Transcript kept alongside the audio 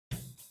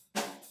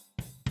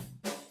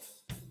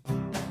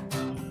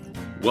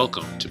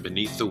Welcome to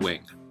Beneath the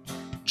Wing.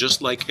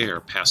 Just like air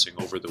passing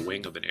over the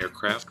wing of an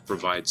aircraft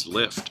provides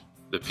lift,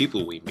 the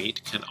people we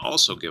meet can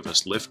also give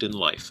us lift in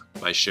life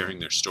by sharing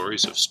their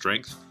stories of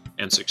strength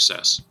and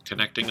success,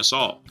 connecting us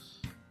all.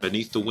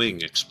 Beneath the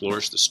Wing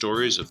explores the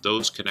stories of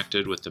those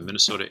connected with the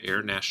Minnesota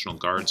Air National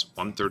Guard's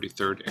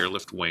 133rd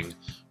Airlift Wing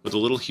with a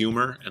little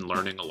humor and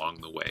learning along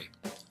the way.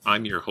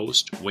 I'm your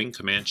host, Wing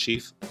Command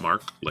Chief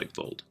Mark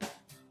Leitvold.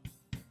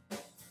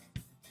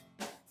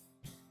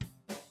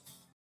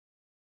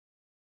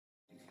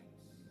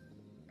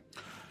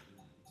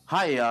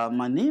 Hi,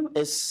 my name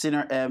is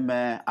Senior M.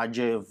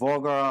 Ajay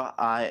Vogel.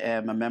 I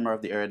am a member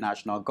of the Air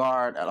National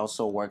Guard. I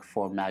also work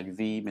for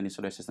MAGV,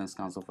 Minnesota Assistance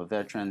Council for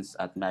Veterans.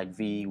 At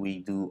MAGV, we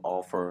do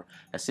offer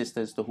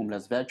assistance to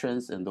homeless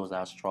veterans and those that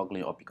are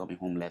struggling or becoming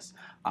homeless.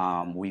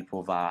 We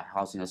provide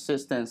housing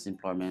assistance,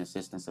 employment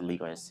assistance, and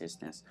legal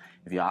assistance.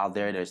 If you're out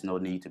there, there's no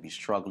need to be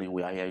struggling.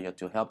 We are here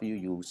to help you.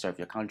 You serve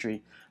your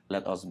country.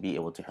 Let us be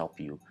able to help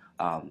you.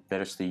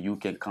 Better still, you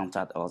can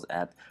contact us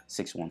at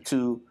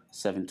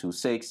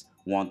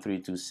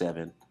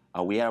 612-726-1327.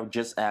 We are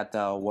just at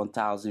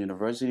 1000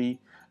 University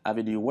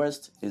Avenue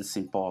West in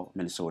St. Paul,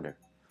 Minnesota.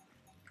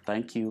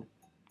 Thank you.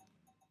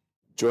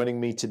 Joining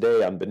me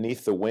today on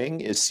Beneath the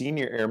Wing is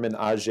Senior Airman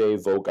Ajay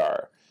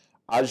Vogar.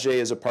 Ajay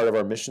is a part of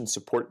our mission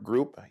support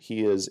group.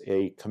 He is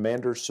a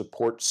commander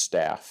support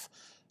staff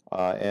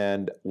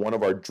and one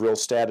of our drill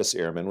status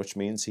airmen, which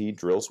means he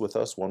drills with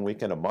us 1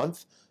 weekend a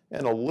month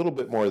and a little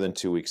bit more than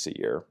 2 weeks a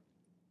year,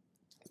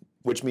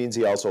 which means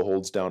he also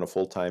holds down a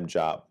full-time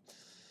job.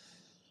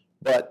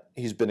 But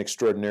he's been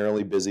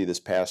extraordinarily busy this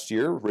past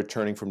year,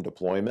 returning from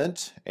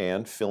deployment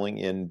and filling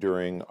in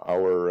during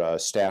our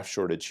staff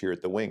shortage here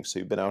at the wing. So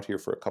you've been out here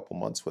for a couple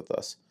months with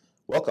us.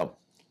 Welcome.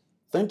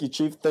 Thank you,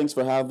 Chief. Thanks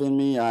for having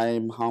me.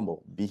 I'm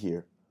humbled to be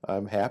here.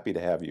 I'm happy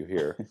to have you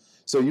here.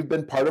 So you've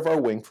been part of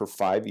our wing for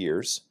 5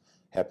 years.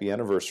 Happy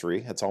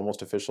anniversary. It's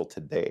almost official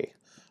today.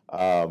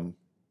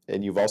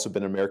 And you've also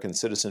been an American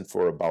citizen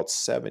for about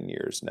 7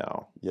 years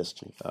now. Yes,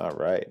 Chief. All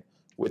right.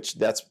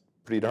 That's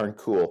pretty darn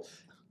cool.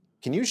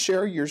 Can you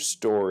share your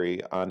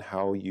story on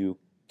how you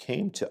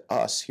came to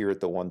us here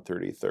at the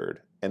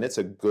 133rd? And it's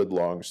a good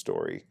long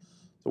story.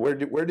 So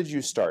where did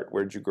you start?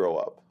 Where did you grow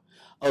up?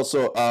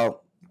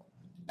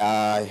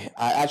 I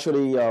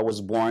actually was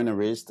born and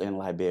raised in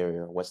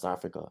Liberia, West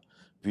Africa.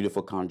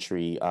 Beautiful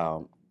country.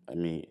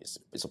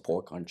 It's a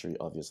poor country,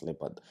 obviously,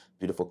 but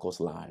beautiful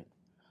coastline.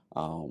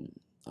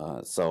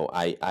 So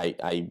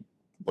I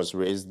was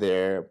raised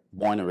there,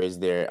 born and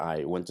raised there.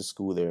 I went to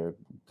school there,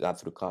 got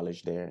through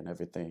college there and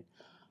everything.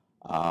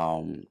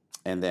 And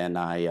then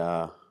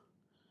I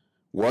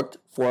worked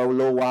for a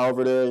little while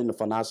over there in the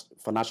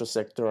financial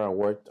sector. I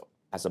worked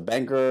as a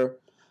banker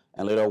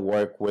and later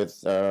worked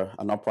with a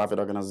nonprofit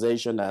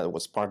organization that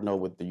was partnered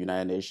with the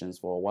United Nations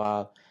for a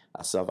while.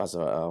 I served as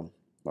a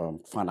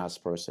finance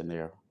person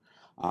there.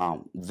 I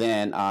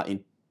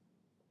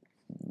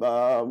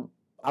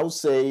would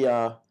say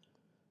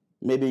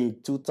maybe in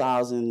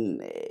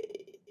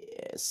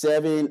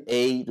 2007,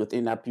 8,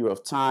 within that period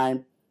of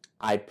time,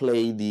 I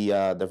played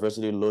the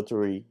diversity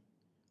lottery.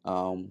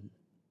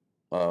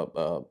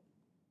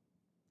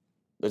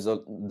 There's a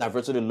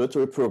diversity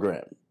lottery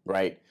program,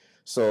 right?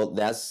 So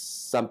that's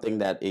something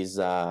that is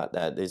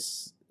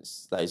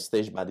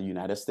staged by the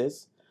United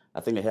States. I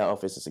think the head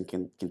office is in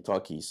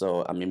Kentucky.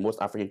 So most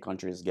African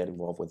countries get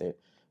involved with it.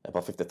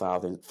 About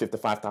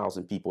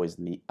 55,000 people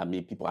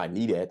people are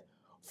needed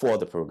for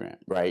the program,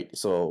 right?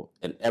 So,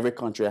 and every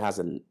country has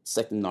a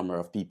certain number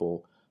of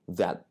people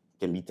that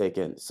can be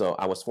taken. So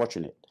I was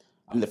fortunate.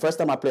 The first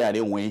time I played, I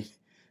didn't win,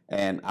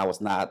 and I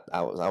was not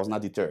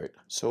deterred.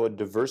 So a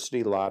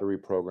diversity lottery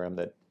program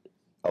that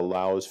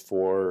allows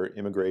for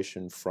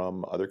immigration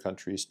from other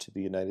countries to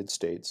the United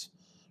States,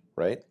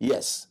 right?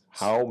 Yes.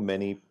 How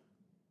many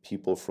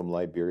people from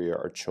Liberia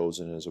are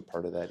chosen as a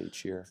part of that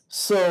each year?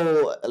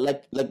 So,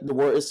 like the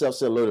word itself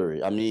says, lottery.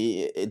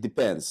 It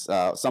depends.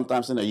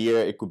 Sometimes in a year,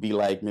 it could be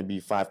like maybe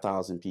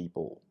 5,000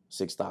 people,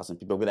 6,000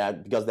 people,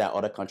 because there are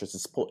other countries.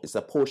 It's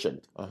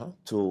apportioned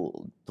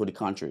to the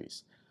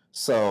countries.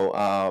 So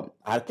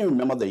I can't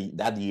remember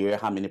that year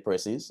how many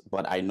persons,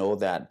 but I know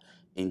that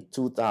in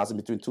 2000,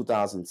 between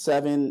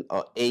 2007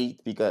 or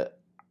 8, because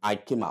my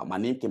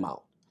name came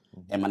out,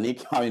 and my name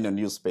came out in the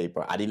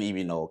newspaper. I didn't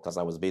even know because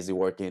I was busy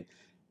working.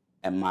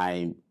 And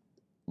my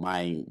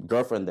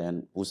girlfriend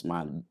then, who's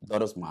my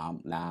daughter's mom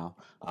now,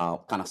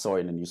 kind of saw it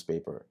in the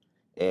newspaper.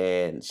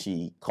 And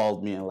she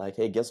called me and like,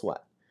 hey, guess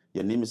what?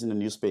 Your name is in the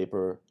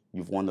newspaper.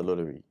 You've won the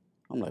lottery.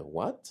 I'm like,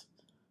 what?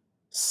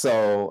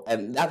 So,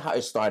 and that's how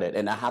it started.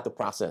 And I had to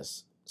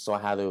process. So I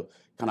had to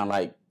kind of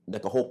like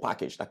a whole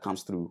package that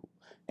comes through.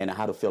 And I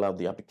had to fill out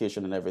the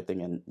application and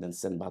everything and then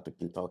send back to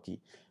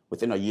Kentucky.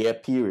 Within a year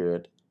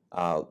period,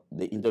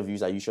 the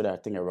interviews are usually, I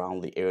think,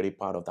 around the early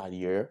part of that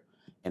year.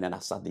 And then I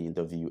sat the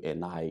interview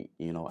and I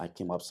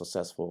came up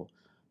successful.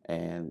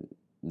 And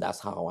that's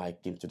how I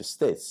came to the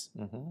States.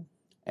 Mm-hmm.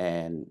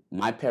 And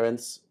my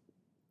parents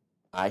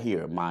are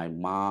here, my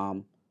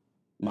mom,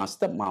 my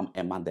stepmom,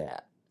 and my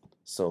dad.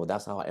 So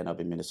that's how I ended up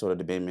in Minnesota.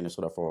 They've been in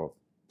Minnesota for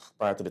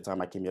prior to the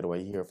time I came here, they were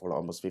here for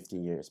almost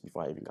 15 years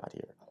before I even got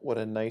here. What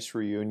a nice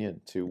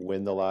reunion to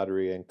win the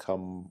lottery and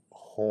come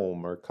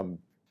home or come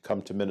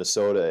to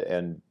Minnesota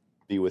and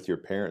be with your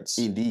parents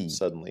Indeed.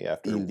 suddenly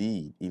after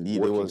Indeed. It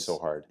working was so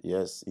hard.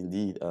 Yes,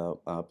 indeed.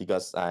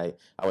 Because I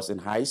was in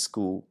high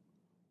school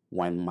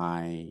when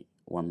my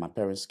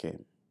parents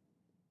came.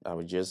 I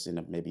was just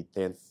in maybe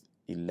 10th,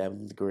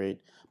 11th grade.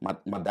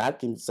 My dad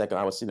came second.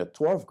 I was in the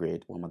 12th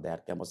grade when my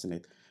dad came. I was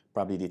in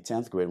probably the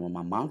 10th grade when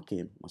my mom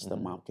came. My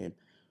stepmom came.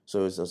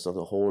 So it was just a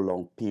whole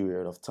long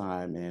period of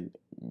time, and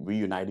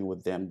reuniting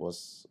with them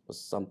was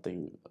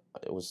something.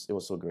 It was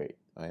so great.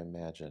 I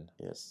imagine.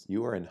 Yes.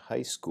 You were in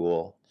high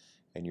school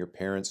and your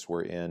parents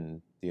were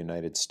in the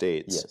United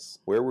States. Yes.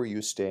 Where were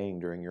you staying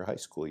during your high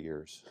school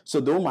years? So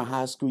during my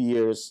high school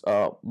years,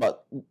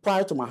 but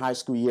prior to my high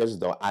school years,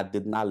 though, I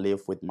did not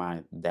live with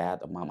my dad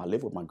or mom. I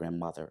lived with my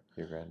grandmother.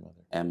 Your grandmother.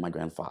 And my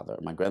grandfather.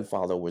 My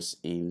grandfather was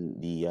in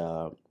the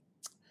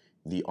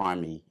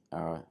army,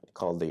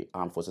 called the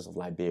Armed Forces of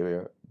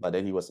Liberia, but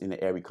then he was in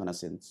the Air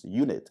Reconnaissance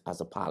Unit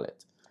as a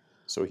pilot.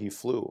 So he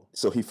flew.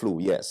 So he flew,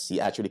 yes.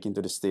 He actually came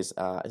to the States.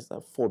 It's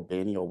Fort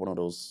Benning or one of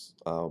those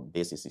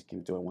bases he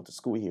came to and went to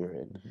school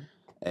here.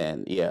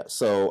 And yeah,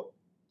 so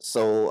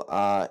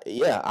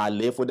yeah, I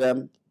lived with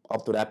them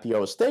up to that period.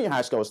 I was staying in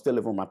high school. I was still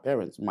living with my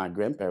parents, my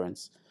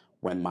grandparents,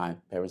 when my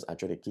parents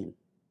actually came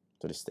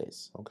to the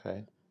States.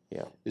 Okay.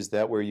 Yeah. Is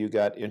that where you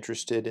got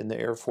interested in the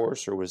Air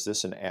Force, or was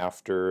this an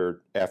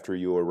after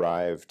you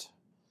arrived?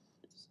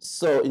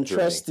 So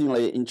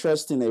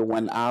interestingly,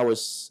 when I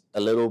was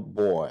a little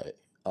boy,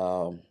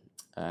 and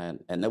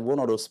then one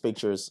of those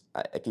pictures,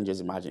 I can just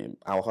imagine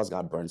our house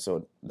got burned.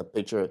 So the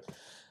picture,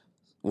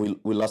 we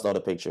lost all the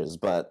pictures.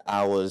 But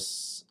I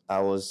was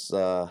always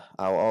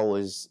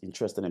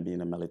interested in being in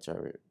the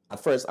military.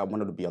 At first, I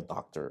wanted to be a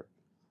doctor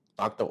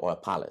or a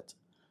pilot,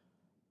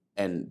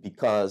 and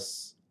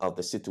because of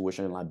the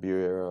situation in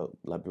Liberia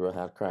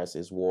had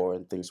crisis, war,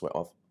 and things were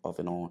off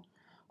and on.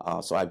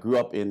 So I grew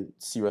up in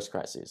serious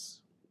crisis.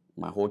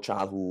 My whole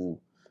childhood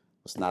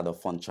was not a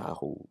fun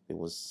childhood. It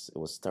was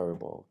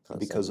terrible.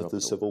 Because of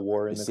the Civil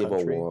War in the country?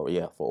 Civil War,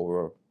 yeah, for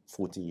over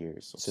 40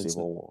 years of Since,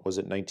 Civil War. Was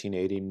it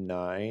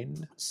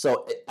 1989?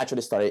 So it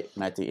actually started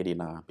in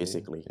 1989,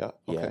 basically. Yeah,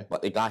 okay. Yeah,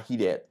 but it got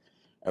heated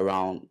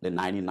around the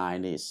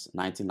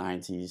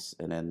 1990s,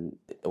 and then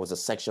it was a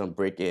section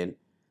break-in.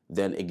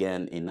 Then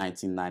again in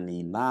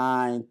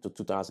 1999 to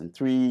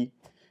 2003,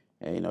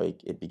 and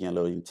it began a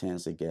little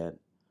intense again.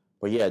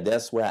 But yeah,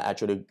 that's where I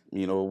actually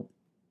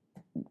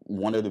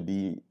wanted to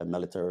be a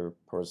military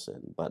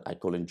person, but I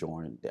couldn't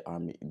join the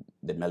army,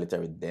 the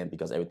military then,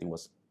 because everything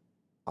was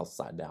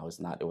outside down.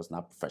 It was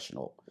not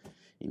professional,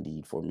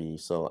 indeed, for me.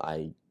 So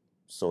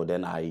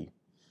then I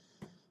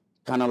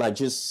kind of like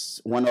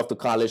just went off to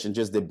college and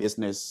just did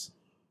business,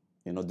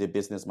 did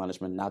business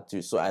management,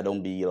 so I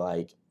don't be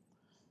like.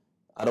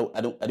 I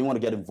didn't want to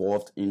get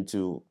involved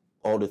into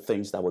all the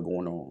things that were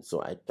going on.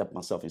 So I kept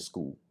myself in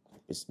school.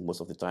 It's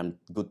most of the time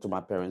good to my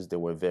parents. They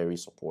were very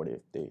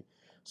supportive. They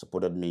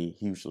supported me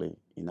hugely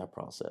in that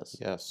process.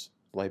 Yes.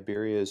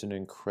 Liberia is an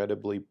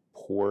incredibly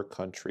poor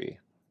country,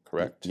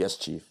 correct? Yes,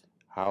 Chief.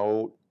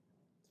 How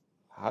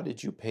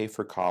did you pay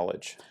for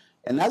college?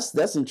 And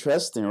that's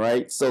interesting,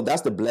 right? So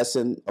that's the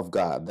blessing of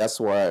God. That's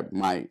why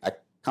I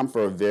come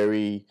from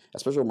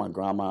especially with my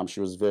grandma, she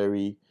was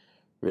very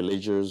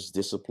religious,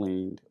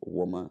 disciplined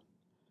woman.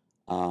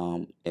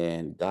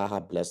 And God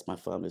had blessed my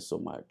family so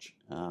much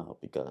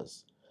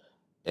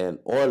and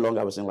all along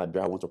I was in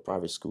Liberia, I went to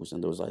private schools,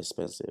 and those are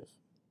expensive,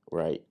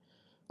 right?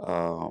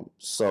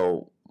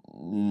 So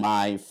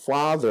my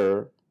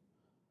father,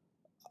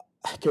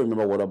 I can't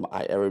remember what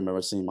I ever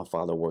remember seeing my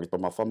father work, but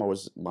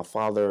my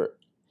father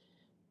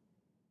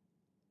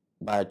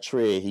by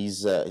trade,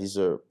 he's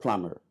a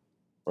plumber.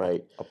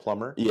 Right. A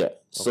plumber? Yeah.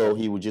 So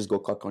he would just go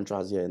cut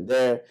contracts here and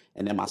there.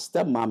 And then my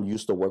stepmom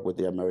used to work with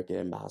the American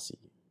Embassy.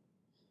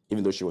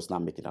 Even though she was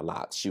not making a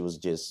lot. She was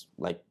just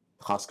like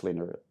house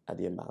cleaner at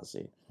the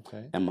embassy.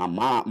 Okay. And my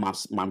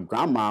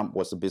grandmom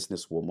was a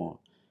businesswoman.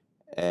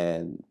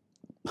 And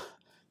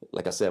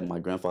like I said, my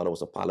grandfather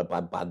was a pilot.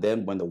 But by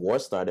then, when the war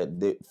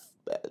started, the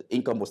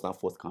income was not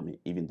forthcoming,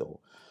 even though.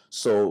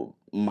 So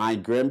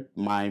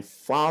my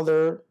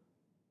father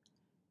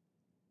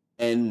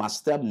and my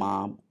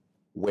stepmom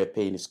were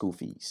paying the school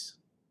fees,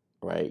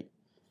 right?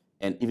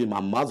 And even my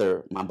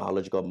mother, my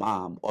biological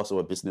mom, also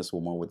a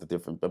businesswoman with a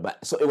different, but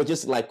so it was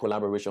just like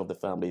collaboration of the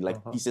family,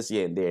 like pieces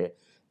here and there.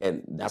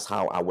 And that's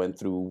how I went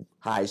through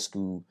high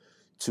school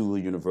to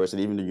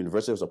university. Even the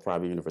university was a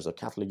private university, a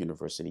Catholic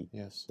university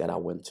that I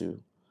went to.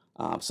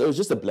 So it was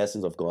just the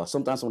blessings of God.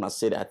 Sometimes when I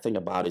say that, I think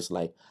about it's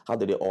like, how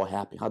did it all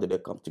happen? How did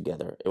it come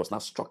together? It was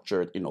not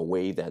structured in a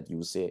way that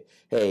you say,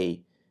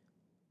 hey,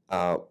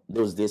 there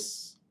was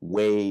this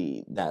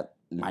way that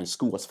my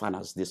school was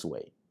financed this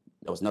way.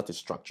 There was nothing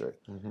structured.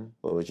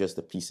 But it was just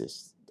the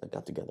pieces that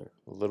got together.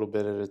 A little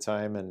bit at a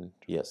time, and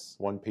yes,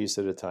 one piece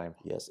at a time.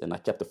 Yes, and I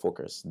kept the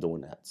focus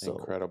doing that. So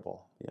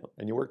incredible. Yeah.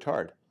 And you worked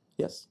hard.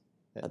 Yes,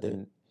 I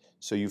did.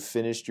 So you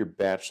finished your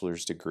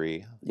bachelor's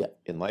degree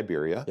in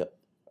Liberia. Yep.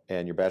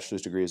 And your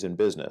bachelor's degree is in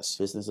business.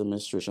 Business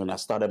administration. I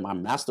started my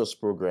master's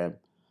program,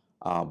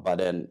 but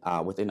then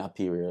within that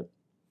period,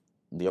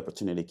 the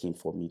opportunity came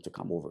for me to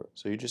come over.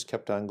 So you just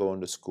kept on going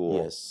to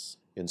school. Yes.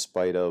 In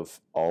spite of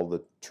all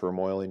the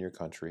turmoil in your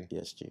country.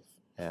 Yes, Chief.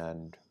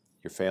 And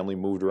your family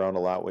moved around a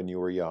lot when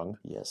you were young.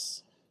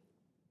 Yes.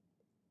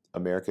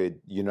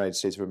 United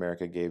States of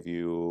America gave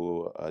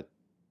you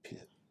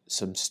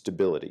some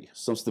stability.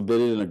 Some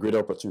stability and a great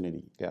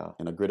opportunity. Yeah.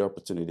 And a great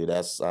opportunity.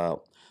 That's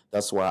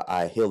why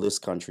I hail this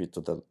country to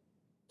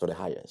the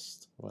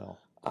highest. Well,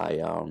 I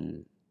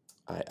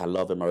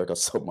love America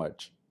so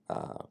much.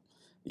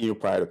 Even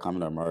prior to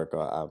coming to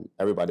America,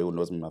 everybody who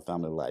knows me, my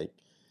family, like,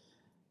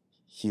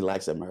 he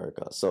likes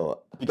America.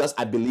 So because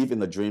I believe in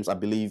the dreams, I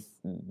believe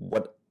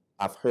what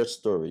I've heard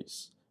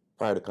stories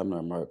prior to coming to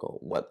America,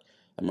 what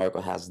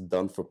America has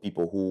done for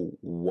people who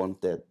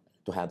wanted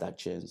to have that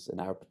chance and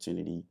that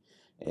opportunity,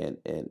 and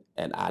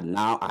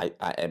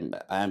I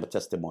am a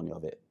testimony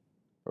of it,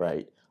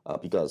 right?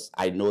 Because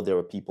I know there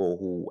were people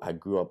who I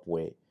grew up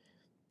with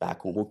back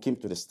home who came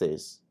to the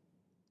States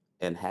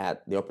and had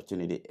the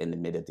opportunity and it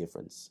made a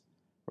difference,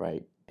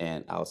 right?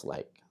 And I was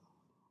like,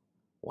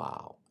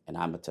 wow, and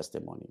I'm a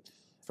testimony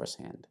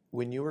firsthand.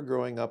 When you were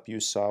growing up, you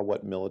saw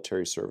what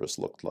military service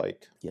looked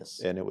like.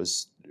 Yes. And it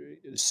was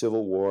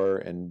civil war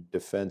and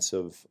defense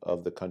of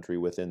the country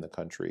within the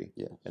country.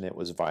 Yeah. And it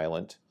was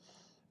violent.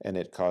 And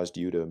it caused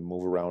you to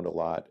move around a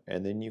lot.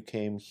 And then you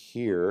came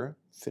here,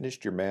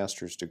 finished your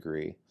master's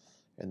degree,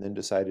 and then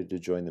decided to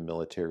join the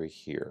military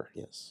here.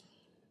 Yes.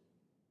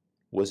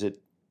 Was it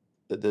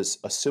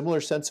a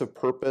similar sense of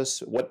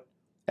purpose? What,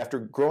 after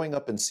growing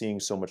up and seeing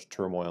so much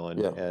turmoil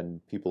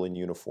and people in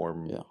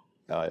uniform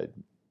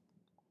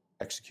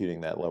executing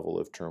that level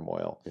of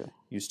turmoil,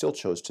 you still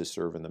chose to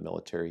serve in the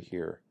military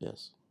here.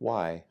 Yes.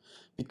 Why?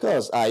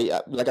 Because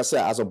like I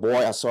said, as a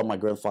boy, I saw my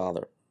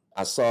grandfather.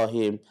 I saw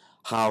him,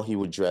 how he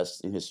would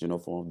dress in his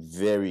uniform,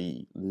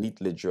 very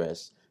neatly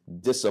dressed,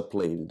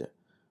 disciplined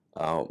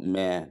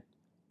man.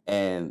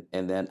 And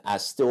then I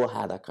still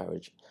had that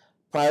courage.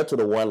 Prior to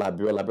the war,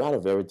 Liberia had a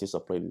very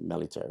disciplined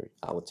military.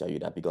 I will tell you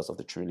that because of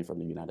the training from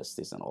the United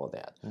States and all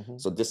that. Mm-hmm.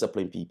 So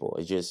disciplined people.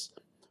 It's just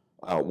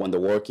when the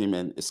war came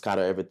in, it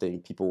scattered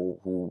everything. People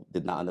who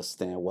did not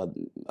understand what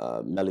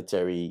the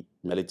military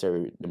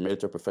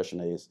profession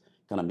is,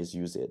 kind of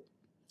misuse it.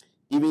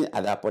 Even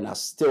at that point, I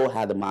still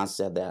had the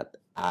mindset that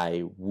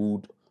I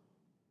would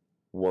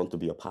want to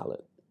be a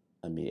pilot.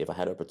 I mean, if I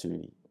had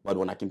opportunity. But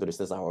when I came to the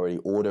States, I was already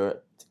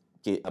older.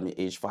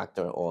 Age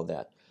factor and all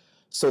that.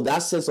 So that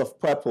sense of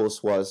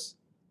purpose was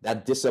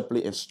that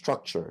discipline and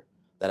structure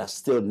that I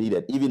still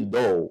needed, even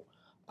though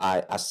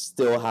I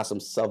still had some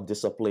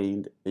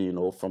self-discipline,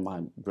 from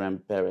my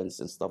grandparents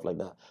and stuff like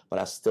that. But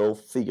I still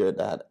figured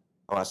that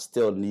I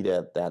still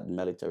needed that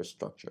military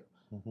structure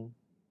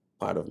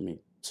part of me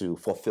to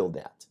fulfill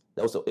that.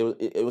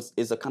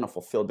 It's a kind of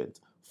fulfillment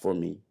for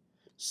me.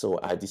 So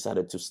I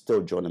decided to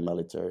still join the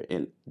military.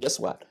 And guess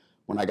what?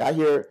 When I got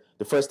here,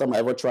 the first time I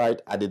ever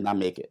tried, I did not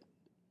make it.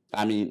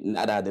 I mean,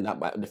 not that I did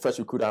not. The first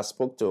recruiter I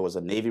spoke to was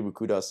a Navy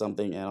recruiter or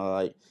something, and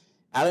I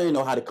don't even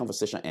know how the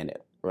conversation ended,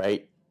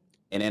 right?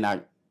 And then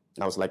I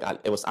was like,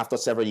 it was after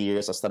several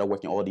years, I started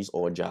working all these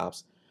odd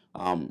jobs,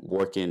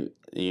 working,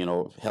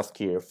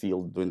 healthcare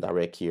field, doing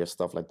direct care,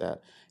 stuff like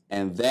that.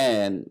 And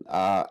then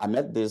I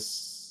met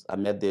this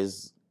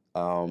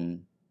guy,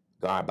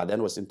 but then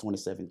it was in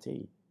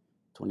 2017,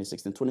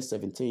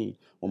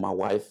 when my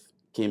wife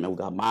came and we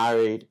got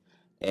married,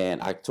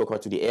 and I took her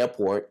to the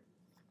airport.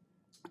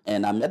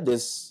 And I met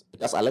this,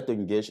 because I like to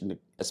engage,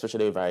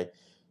 especially if I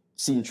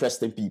see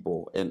interesting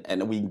people,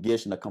 and we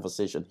engage in a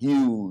conversation.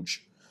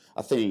 Huge.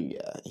 I think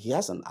he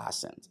has an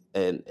accent.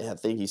 And I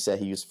think he said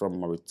he was from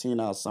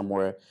Mauritania or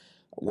somewhere,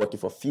 working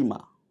for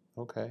FEMA.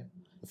 Okay.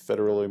 The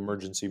Federal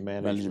Emergency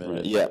Management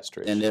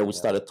Administration. And then we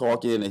started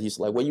talking, and he's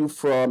like, where you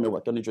from? And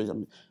what country?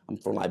 I'm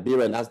from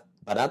Liberia. And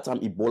by that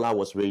time, Ebola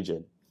was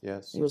raging.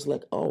 Yes. He was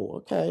like, oh,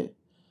 okay.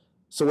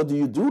 So what do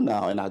you do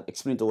now? And I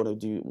explained to what I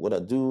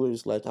do.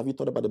 He's like, have you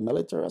thought about the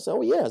military? I said,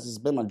 oh, yes, it's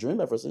been my dream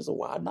ever since. He said,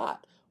 why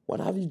not?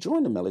 Why have you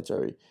joined the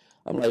military?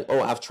 I'm like,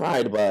 oh, I've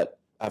tried, but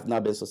I've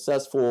not been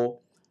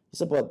successful. He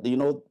said, but, the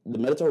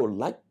military would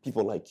like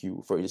people like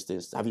you, for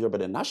instance. Have you heard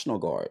about the National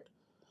Guard?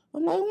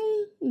 I'm like,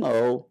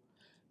 no.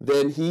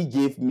 Then he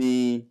gave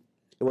me,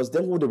 it was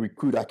then with the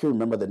recruiter. I can't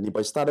remember the name, but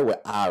it started with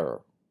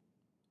R.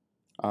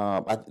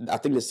 I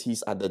think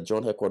he's at the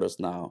joint headquarters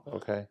now.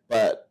 Okay.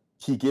 But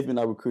he gave me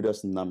that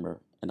recruiter's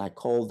number, and I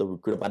called the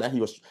recruiter. But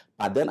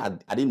then I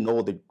didn't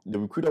know the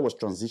recruiter was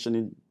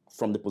transitioning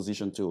from the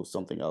position to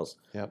something else.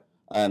 Yep.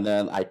 And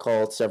then I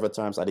called several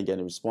times. I didn't get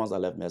any response. I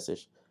left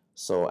message.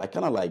 So I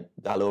kind of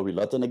got a little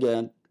reluctant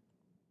again.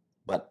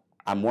 But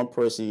I'm one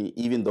person,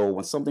 even though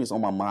when something's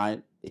on my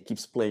mind, it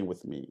keeps playing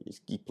with me.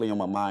 It keeps playing on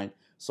my mind.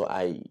 So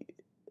I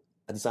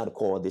decided to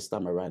call this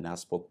time around, and I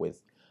spoke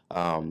with.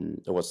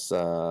 It was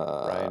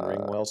Ryan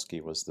Ringwelski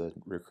was the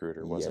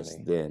recruiter,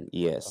 wasn't he?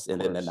 Yes.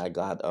 And then I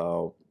got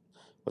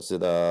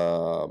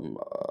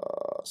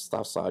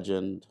Staff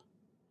Sergeant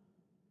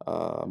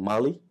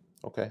Mali.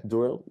 Okay.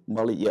 Durrell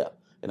Mali, yeah.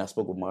 And I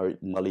spoke with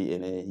Mali,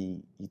 and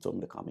then he told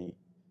me to come in,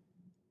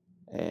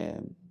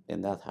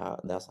 and that's how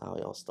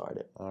it all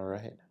started. All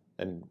right.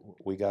 And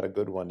we got a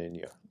good one in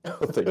you.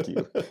 Thank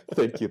you,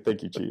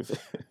 thank you, Chief.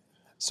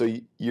 So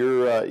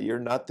you're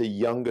not the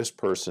youngest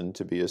person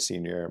to be a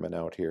senior airman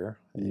out here.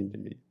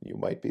 You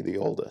might be the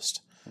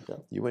oldest.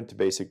 Okay. You went to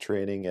basic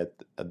training at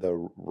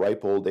the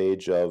ripe old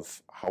age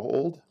of how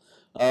old?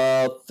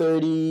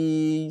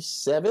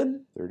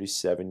 37.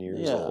 37 years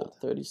Yeah, old.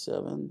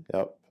 37.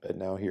 Yep. And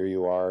now here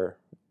you are,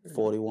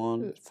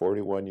 41.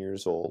 41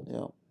 years old,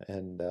 Yeah.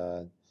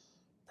 and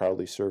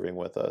proudly serving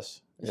with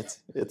us. It's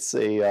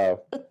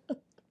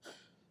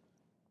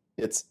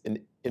it's an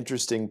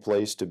interesting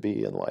place to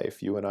be in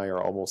life. You and I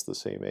are almost the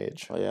same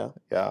age. Oh yeah.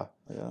 Yeah.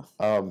 Yeah.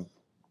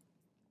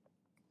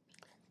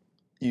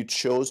 You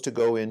chose to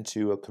go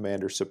into a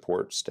commander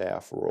support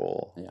staff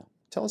role. Yeah.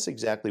 Tell us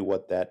exactly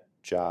what that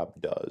job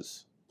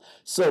does.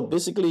 So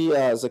basically,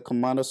 as a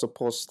commander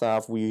support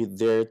staff, we're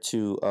there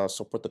to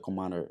support the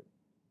commander,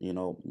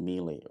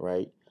 mainly,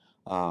 right?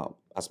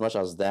 As much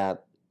as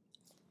that,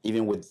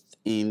 even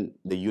within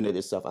the unit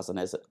itself, as an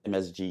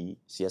MSG,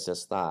 CSS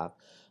staff,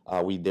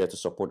 we're there to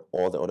support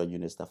all the other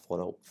units that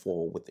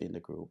fall within the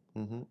group,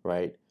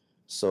 right?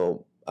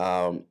 So,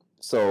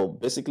 so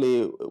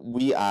basically,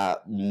 we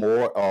are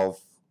more of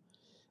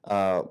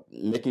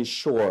making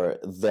sure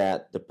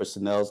that the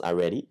personnel are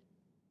ready.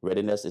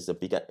 Readiness is the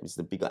bigger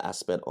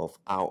aspect of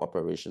our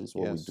operations,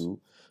 what we do,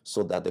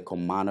 so that the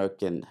commander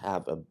can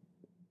have a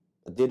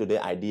day-to-day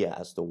idea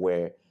as to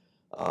where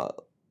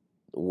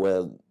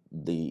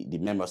the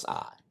members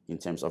are in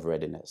terms of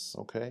readiness.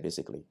 Okay.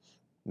 Basically.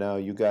 Now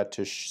you got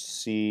to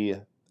see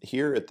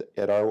here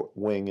at our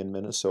wing in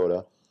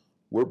Minnesota,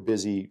 we're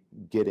busy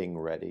getting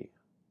ready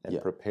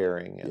and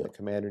preparing, and the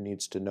commander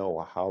needs to know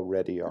how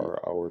ready are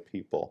our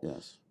people.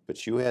 Yes.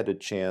 But you had a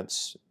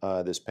chance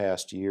this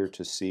past year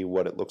to see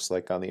what it looks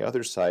like on the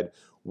other side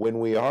when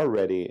we are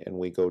ready and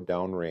we go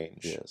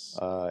downrange. Yes.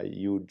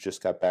 You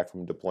just got back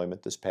from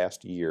deployment this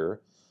past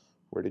year.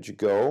 Where did you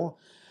go?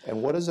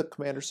 And what does a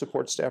commander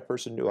support staff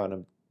person do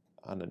on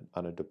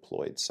a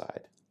deployed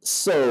side?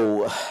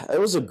 So it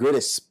was a great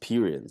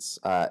experience.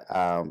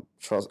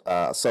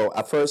 So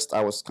at first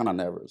I was kind of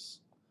nervous,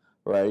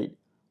 right?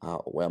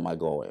 Where am I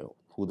going?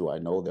 Who do I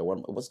know there?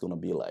 What's going to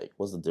be like?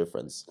 What's the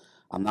difference?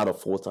 I'm not a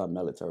full-time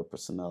military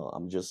personnel.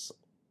 I'm just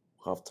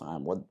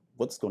half-time.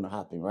 What's going to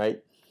happen,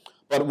 right?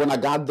 But when I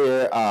got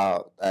there,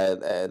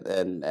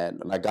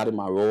 and I got in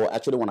my role,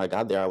 actually when I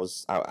got there,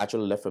 I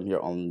actually left from here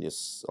on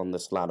this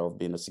slot of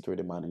being a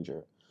security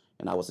manager,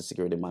 and I was a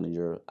security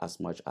manager as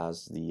much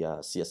as the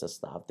CSS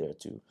staff there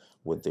too,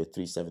 with the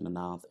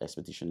 379th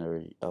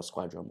Expeditionary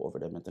Squadron over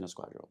there, maintenance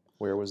squadron.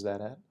 Where was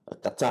that at?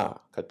 Qatar.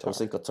 I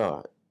was in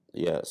Qatar.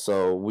 Yeah.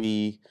 So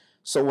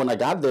when I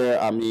got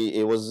there, I mean,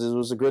 it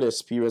was a great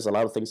experience. A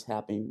lot of things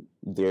happened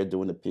there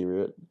during the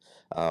period.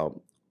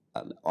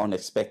 An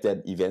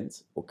unexpected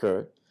event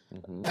occurred.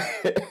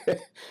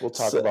 We'll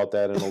talk about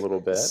that in a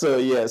little bit.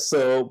 So there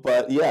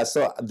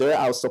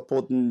I was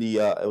supporting the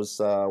it was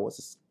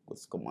what's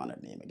the commander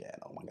name again?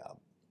 Oh my God,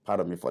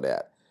 pardon me for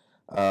that.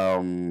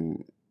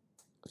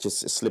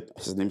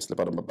 His name slipped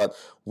out of my. But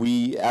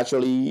we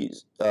actually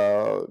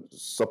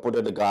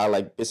supported the guy.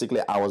 Like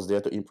basically, I was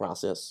there to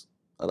in-process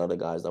a lot of the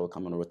guys that were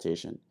coming on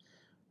rotation,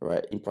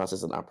 right?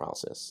 In-process and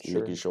out-process,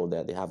 making sure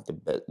that they have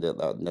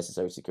the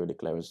necessary security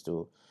clearance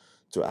to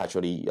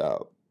actually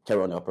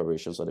carry on the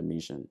operations of the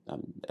mission,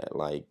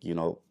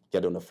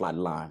 get on the flight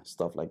line,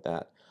 stuff like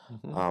that.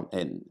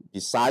 And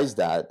besides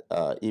that,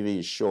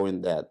 even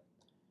showing that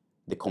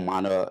the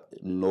commander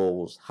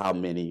knows how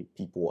many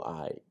people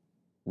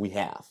we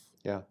have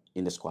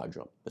in the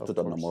squadron, the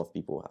total number of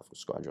people we have in the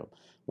squadron,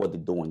 what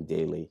they're doing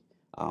daily,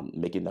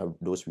 making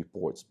those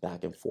reports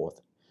back and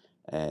forth,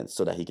 and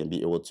so that he can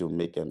be able to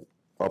make an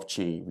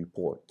off-chain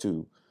report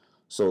too.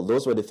 So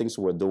those were the things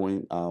we were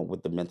doing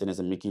with the maintenance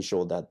and making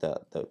sure that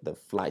the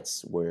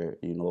flights were,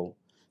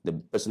 the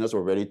personnel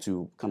were ready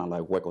to kind of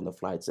like work on the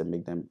flights and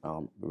make them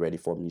ready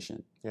for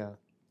mission. Yeah.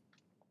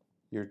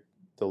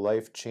 The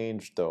life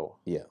changed though.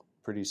 Yeah.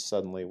 Pretty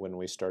suddenly when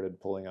we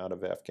started pulling out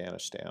of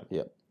Afghanistan.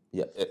 Yeah.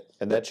 Yeah.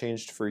 And that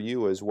changed for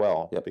you as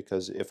well. Yep.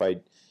 Because if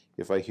I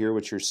hear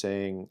what you're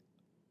saying,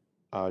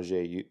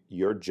 Ajay,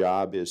 your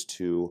job is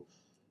to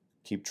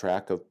keep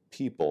track of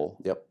people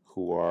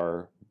who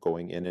are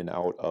going in and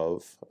out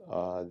of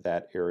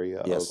that area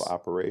of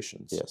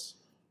operations. Yes.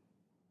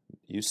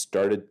 You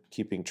started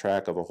keeping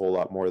track of a whole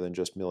lot more than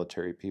just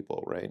military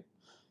people, right?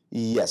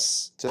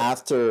 Yes.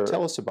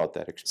 Tell us about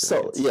that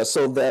experience.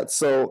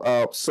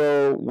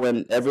 So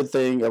when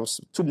everything, I was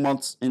 2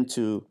 months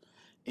into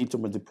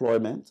my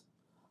deployment,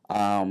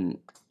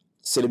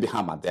 sitting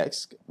behind my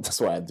desk. That's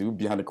what I do,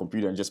 behind the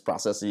computer and just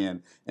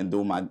processing and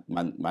doing my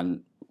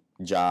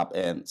job.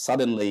 And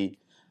suddenly,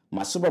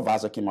 my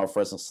supervisor came out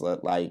first and said,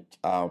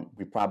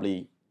 we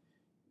probably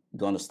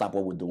going to stop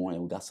what we're doing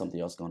and we got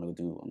something else going to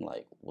do. I'm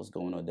like, what's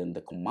going on? Then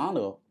the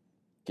commander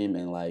came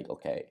in like,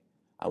 okay,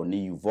 I would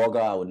need you, Volga.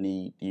 I would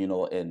need,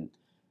 and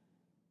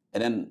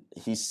And then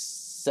he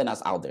sent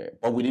us out there,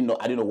 but we didn't know.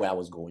 I didn't know where I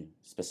was going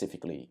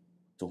specifically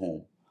to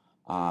whom.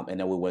 And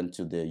then we went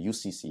to the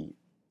UCC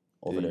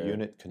over The there,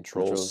 Unit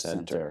Control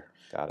Center.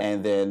 Got it.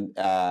 and then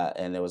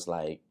and it was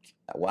like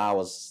while I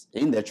was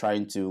in there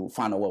trying to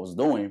find out what I was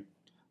doing,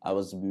 I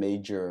was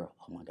Major.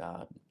 Oh my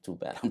God, too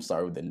bad. I'm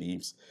sorry with the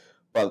names,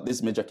 but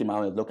this Major came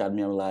out and looked at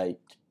me and like,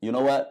 you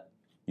know what?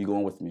 You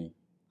going with me?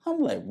 I'm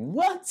like,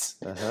 what?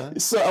 Uh-huh.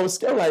 So I was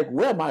scared, like,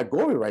 where am I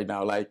going right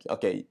now? Like,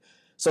 okay.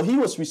 So he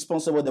was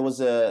responsible. There was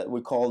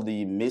we call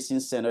the Mason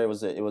Center. It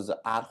was an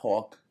ad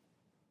hoc,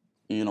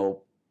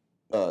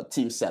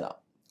 team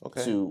setup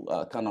Okay. to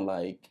kind of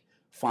like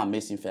find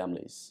missing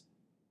families,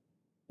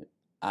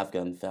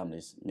 Afghan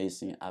families,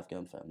 missing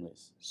Afghan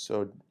families.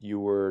 So you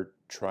were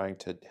trying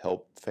to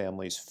help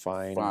families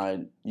find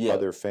Find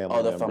other family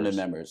other members. family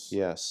members.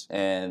 Yes.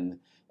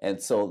 And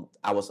so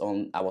I was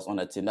on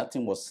that team. That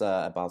team was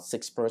about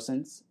 6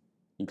 persons,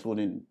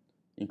 including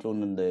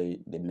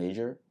the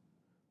major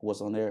who was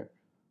on there.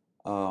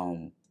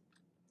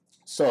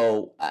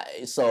 So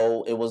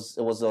it was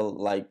a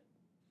like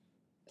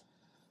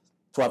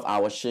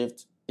 12-hour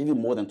shift, even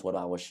more than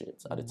 12-hour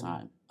shifts at the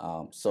time.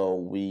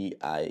 So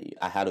I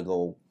had to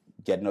go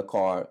get in a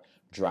car,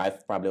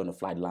 drive probably on the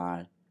flight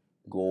line,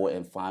 go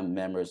and find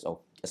members of,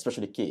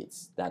 especially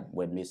kids that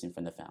were missing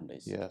from the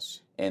families.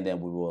 Yes. And then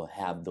we will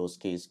have those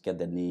kids get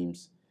their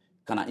names,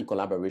 kind of in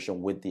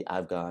collaboration with the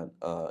Afghan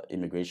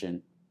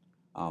immigration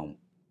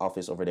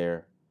office over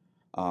there.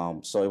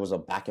 So it was a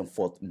back and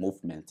forth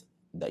movement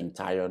the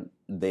entire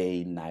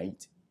day,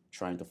 night,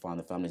 trying to find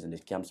the families. And the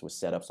camps were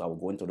set up. So I would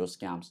go into those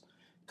camps,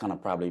 kind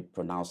of probably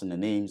pronouncing the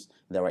names.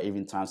 There were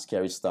even times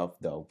scary stuff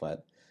though,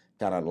 but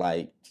kind of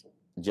like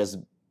just,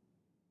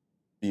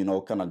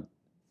 kind of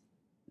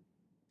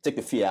take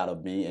the fear out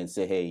of me and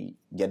say, hey,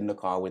 get in the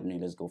car with me.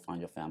 Let's go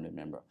find your family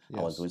member.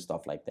 I was Yes. doing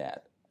stuff like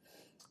that.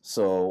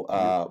 So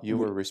You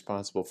were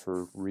responsible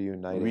for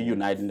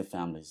reuniting the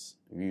families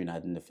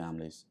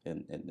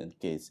and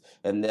kids.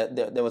 And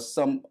there was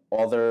some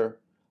other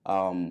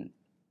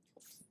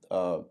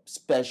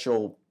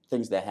special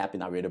things that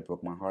happened that really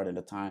broke my heart at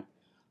the time.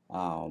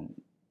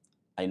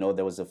 I know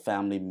there was a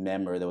family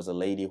member, there was a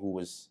lady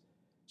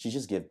she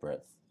just gave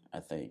birth,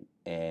 I think,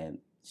 and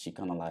she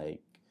kind of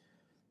like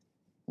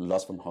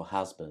lost from her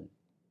husband,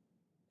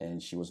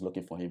 and she was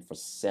looking for him for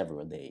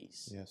several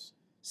days. Yes.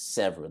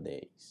 Several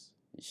days.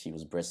 She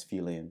was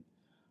breastfeeding,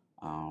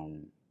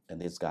 and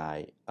this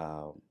guy,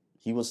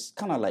 he was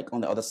kind of like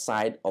on the other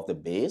side of the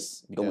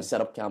base because we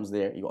set up camps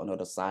there. You were on the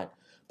other side,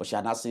 but she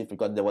had not seen it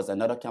because there was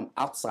another camp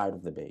outside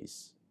of the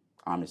base,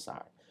 army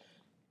side,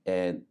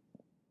 and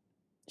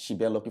she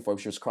been looking for him.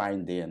 She was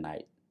crying day and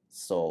night.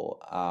 So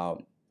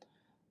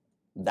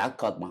that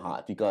cut my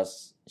heart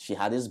because she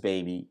had this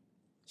baby,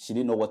 she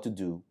didn't know what to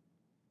do,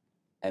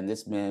 and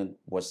this man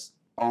was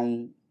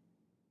on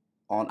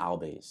our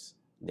base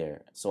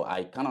there. So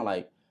I kind of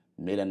like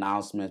made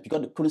announcements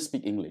because they couldn't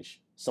speak English.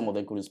 Some of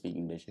them couldn't speak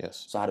English.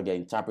 Yes. So I had to get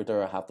an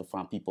interpreter. I have to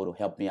find people to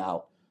help me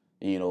out.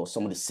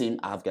 Some of the same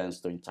Afghans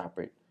to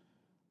interpret.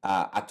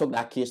 I took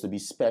that case to be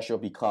special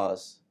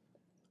because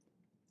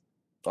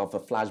of a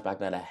flashback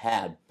that I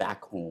had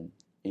back home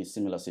in a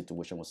similar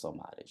situation with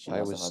somebody.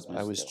 I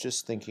was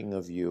just thinking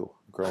of you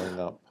growing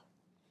up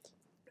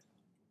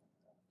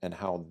and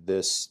how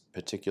this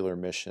particular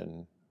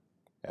mission,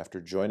 after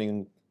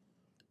joining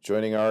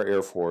our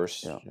Air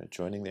Force,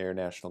 joining the Air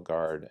National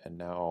Guard, and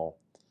now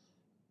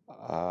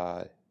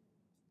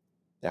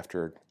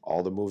after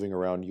all the moving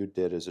around you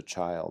did as a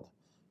child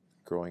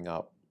growing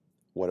up,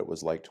 what it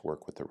was like to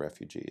work with the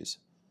refugees,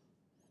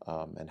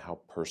 and how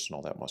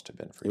personal that must have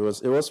been for you.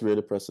 It was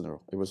really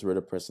personal. It was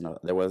really personal.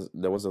 There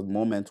was a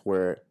moment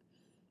where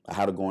I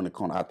had to go in the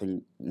corner. I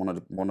think one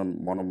of my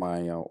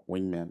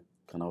wingmen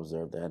kind of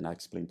observed that, and I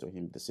explained to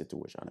him the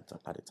situation at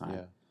the time.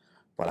 Yeah.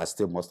 But I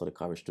still mustered the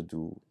courage to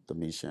do the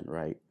mission,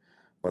 right?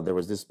 But there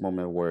was this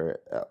moment where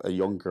a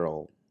young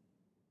girl,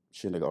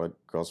 she and the other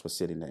girls were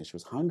sitting there, and she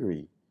was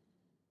hungry.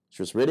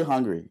 She was really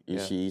hungry.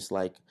 And she's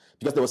like,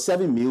 because there were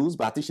 7 meals,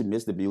 but I think she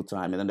missed the meal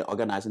time. And then they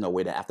organized in a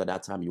way that after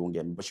that time you won't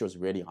get me. But she was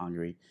really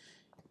hungry.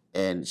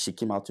 And she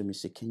came out to me and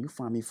said, can you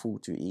find me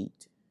food to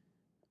eat?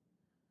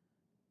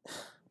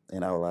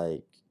 And I was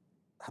like,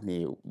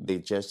 they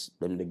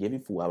gave me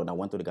food. I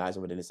went to the guys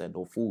over there and they said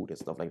no food and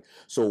stuff like that.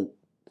 So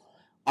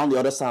on the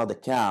other side of the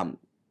camp,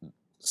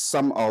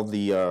 some of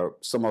the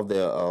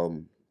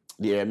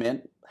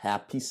airmen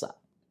had pizza,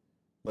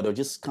 but they're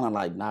just kind of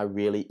like not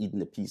really eating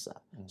the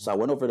pizza. Mm-hmm. So I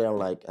went over there. I'm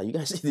like, "Are you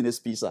guys eating this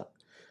pizza?"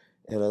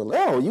 And I was like,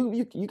 "Oh,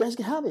 you guys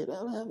can have it.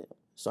 I'll have it."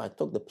 So I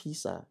took the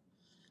pizza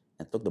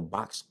and took the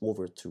box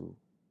over to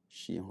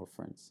she and her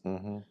friends.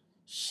 Mm-hmm.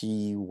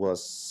 She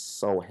was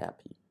so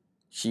happy.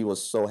 She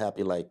was so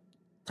happy. Like,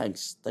 thank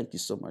you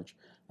so much,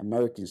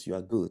 Americans. You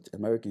are good.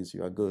 Americans,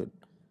 you are good.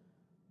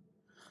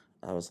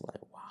 I was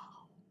like,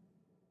 wow.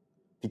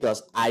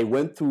 Because I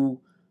went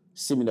through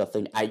similar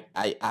thing. I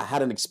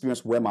had an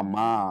experience where my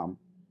mom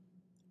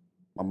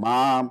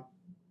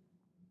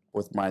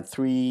with my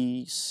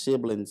 3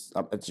 siblings,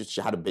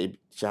 she had a baby.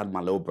 She had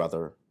my little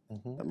brother,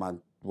 mm-hmm. my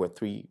were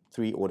three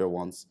older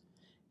ones,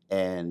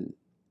 and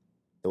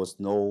there was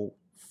no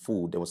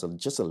food. There was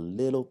just a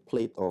little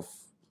plate of,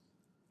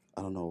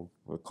 I don't know,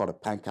 we call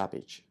it pan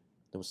cabbage.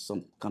 There was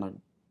some kind of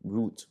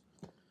root,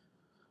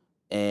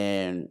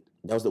 and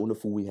that was the only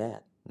food we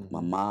had. Mhm.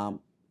 My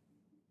mom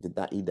did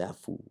not eat that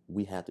food.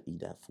 We had to eat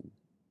that food.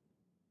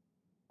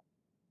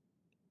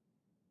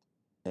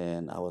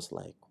 And I was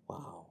like,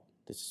 wow,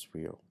 this is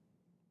real.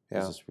 Yeah.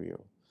 This is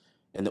real.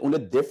 And the only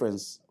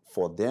difference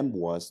for them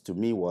to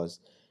me was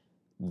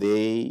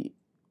they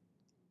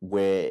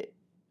were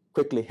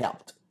quickly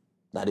helped.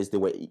 That is, the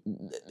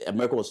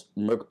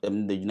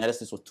the United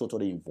States was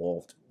totally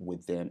involved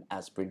with them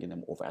as bringing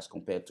them over, as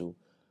compared to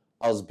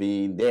us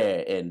being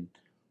there, and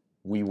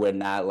we were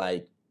not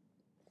like,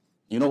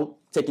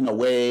 taken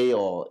away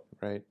or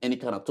Right. any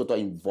kind of total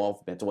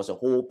involvement. It was a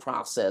whole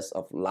process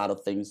of a lot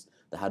of things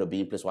that had to be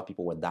in place while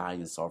people were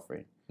dying and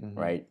suffering, Mhm.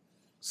 right?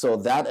 So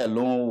that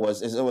alone was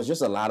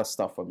just a lot of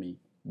stuff for me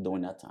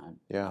during that time.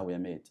 Yeah. How we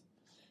made.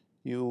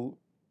 You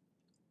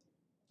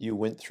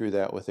went through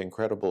that with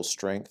incredible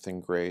strength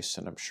and grace,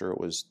 and I'm sure it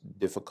was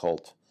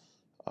difficult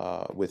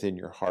within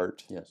your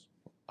heart. Yes.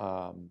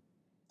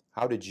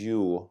 How did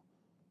you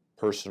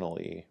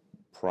personally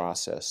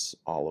process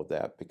all of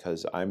that?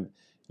 Because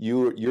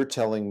you're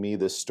telling me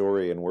this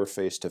story, and we're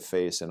face to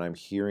face, and I'm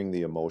hearing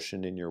the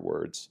emotion in your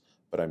words,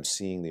 but I'm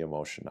seeing the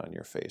emotion on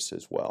your face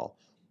as well.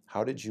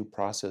 How did you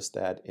process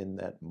that in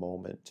that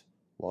moment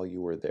while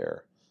you were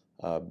there,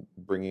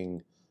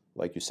 bringing,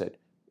 like you said,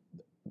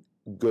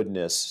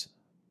 goodness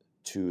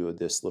to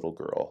this little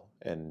girl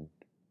and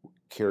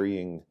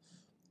carrying?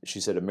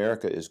 She said,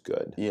 America is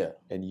good. Yeah.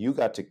 And you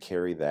got to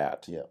carry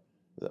that Yeah.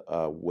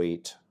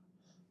 weight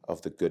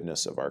of the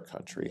goodness of our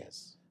country.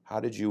 Yes. How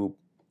did you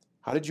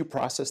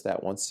process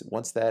that once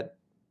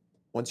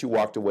you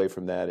walked away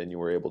from that and you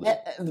were able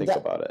to think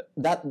about it?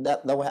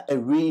 It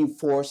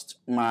reinforced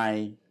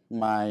my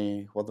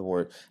what's the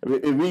word?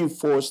 It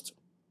reinforced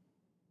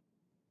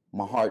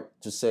my heart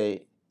to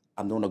say,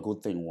 I'm doing a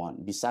good thing.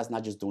 One, besides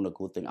not just doing a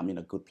good thing, I'm in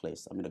a good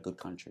place. I'm in a good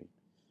country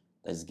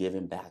that's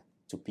giving back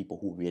to people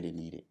who really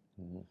need it.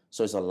 Mm-hmm.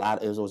 So it's a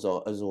lot. It was a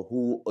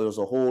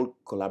whole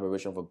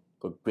collaboration of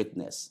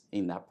greatness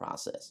in that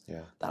process.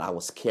 Yeah. That I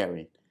was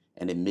carrying,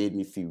 and it made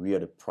me feel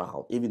really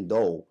proud, even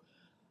though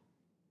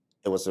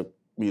it was a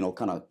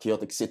kind of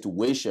chaotic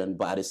situation.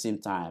 But at the same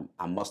time,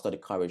 I mustered the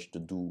courage to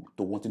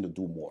wanting to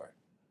do more.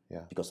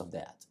 Yeah. Because of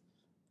that,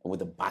 with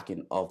the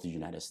backing of the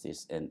United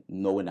States, and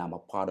knowing I'm a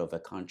part of a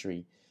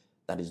country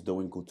that is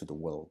doing good to the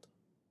world.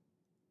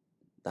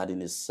 That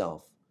in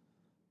itself,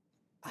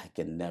 I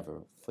can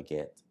never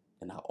forget,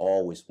 and I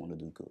always want to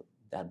do good.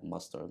 That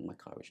mustered my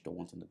courage to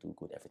wanting to do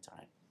good every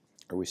time.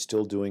 Are we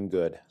still doing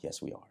good?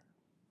 Yes, we are.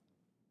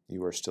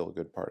 You are still a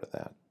good part of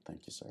that.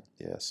 Thank you, sir.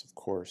 Yes, of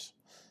course.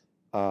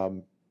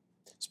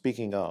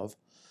 Speaking of,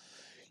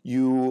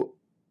 you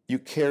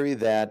carry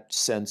that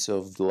sense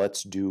of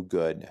let's do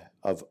good,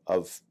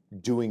 of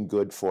doing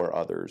good for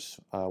others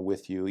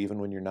with you, even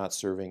when you're not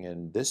serving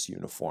in this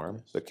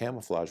uniform, the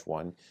camouflage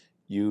one.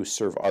 You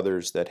serve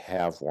others that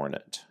have worn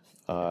it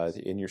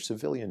in your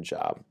civilian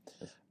job.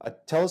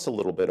 Tell us a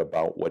little bit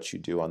about what you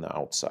do on the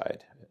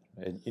outside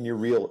in your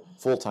real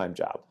full-time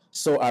job.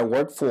 So I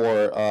work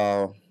for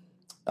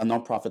a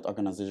nonprofit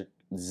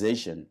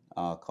organization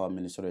called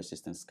Minnesota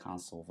Assistance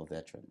Council for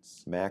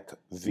Veterans. MACV.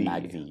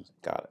 MACV.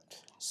 Got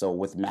it. So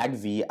with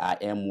MACV, I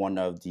am one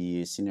of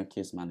the senior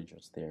case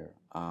managers there.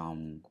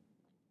 And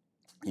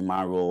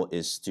my role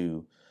is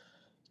to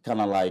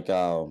kind of like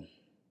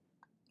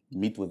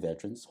meet with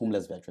veterans,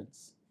 homeless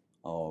veterans,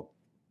 or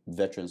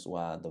veterans who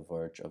are at the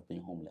verge of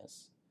being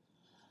homeless,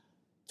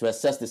 to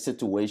assess the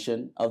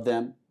situation of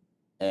them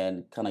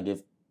and kind of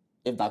give,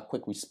 if not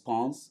quick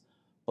response,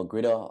 but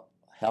greater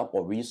help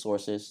or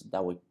resources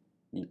that would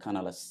kind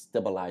of like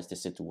stabilize the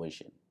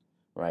situation,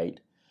 right?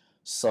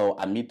 So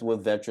I meet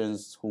with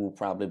veterans who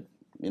probably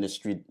in the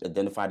street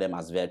identify them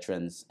as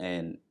veterans,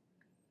 and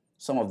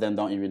some of them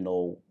don't even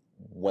know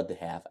what they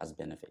have as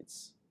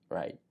benefits,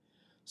 right?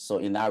 So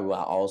in that role,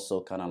 I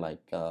also kind of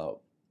like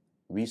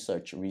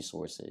research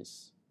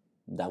resources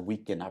that we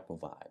cannot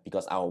provide,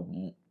 because our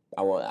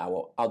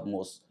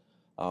utmost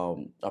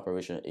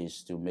operation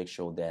is to make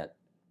sure that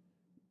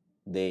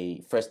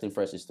first thing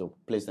first is to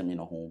place them in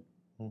a home,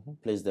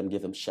 place them,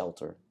 give them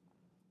shelter.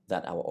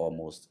 That our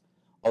almost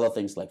other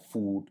things like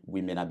food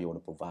we may not be able to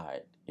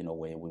provide in a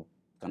way. We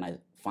kind of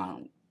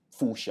find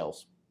food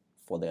shelves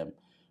for them.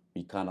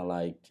 We kind of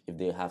like, if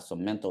they have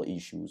some mental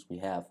issues, we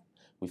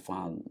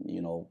found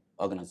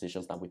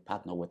organizations that we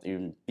partner with,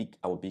 even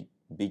our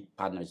big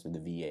partners with the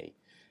VA,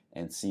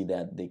 and see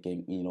that they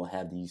can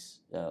have these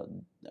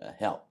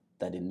help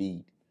that they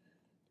need.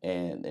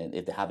 And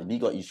if they have a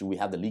legal issue, we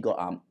have the legal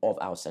arm of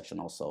our section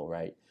also,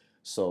 right?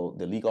 So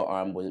the legal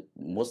arm will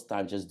most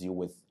times just deal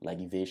with like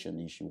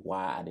evasion issue.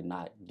 Why I did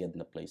not get in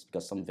the place?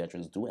 Because some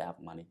veterans do have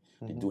money,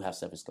 they do have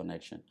service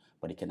connection,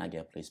 but they cannot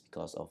get a place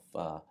because of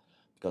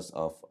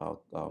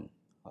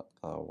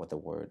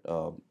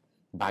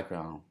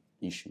background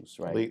issues,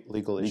 right?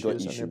 Legal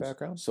issues on your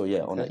background? So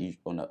yeah, Okay.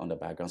 on the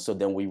background. So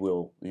then we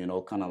will,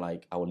 kind of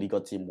like our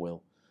legal team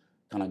will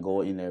kind of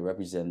go in there,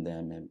 represent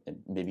them,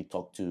 and maybe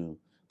talk to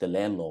the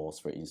landlords,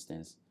 for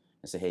instance,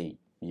 and say, hey,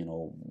 we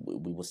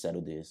will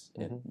settle this,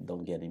 and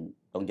don't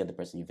get the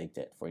person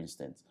evicted, for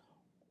instance,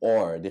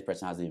 or this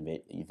person has an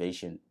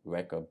evasion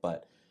record,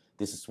 but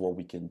this is what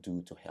we can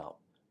do to help.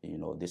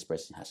 This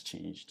person has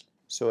changed.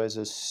 So as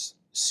a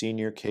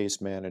senior case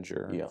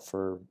manager Yeah.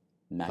 for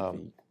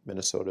MACV.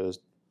 Minnesota's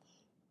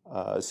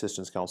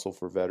Assistance Council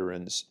for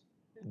Veterans,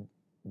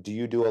 do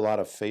you do a lot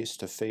of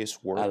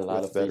face-to-face work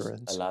with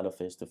veterans? A lot of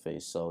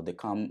face-to-face. So they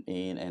come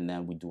in, and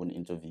then we do an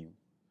interview,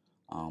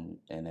 and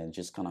then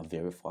just kind of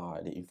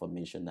verify the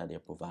information that they're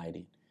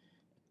providing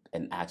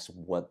and ask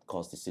what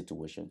caused the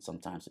situation.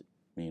 Sometimes,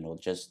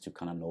 just to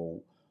kind of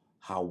know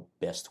how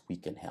best we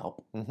can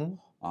help.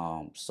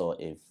 So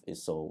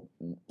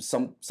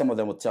some of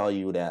them will tell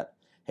you that,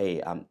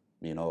 hey, I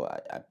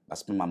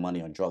spend my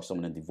money on drugs. Some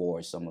of them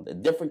divorce. Some of the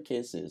different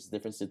cases,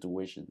 different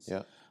situations.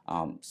 Yeah.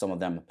 Some of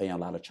them are paying a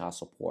lot of child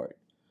support,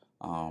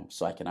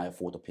 so I cannot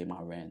afford to pay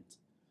my rent.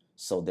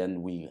 So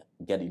then we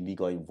get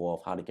illegal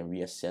involved, how they can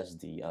reassess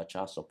the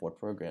child support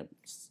program,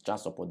 child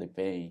support they're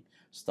paying,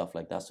 stuff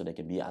like that, so they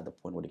can be at the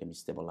point where they can be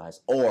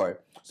stabilized.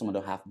 Or some of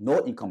them have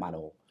no income at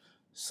all.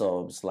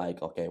 So it's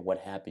like, okay, what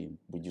happened?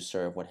 Would you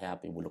serve? What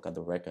happened? We look at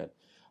the record.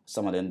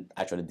 Some of them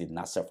actually did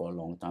not serve for a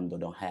long time. They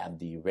don't have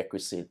the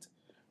requisite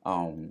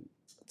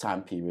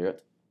time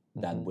period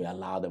that we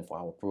allow them for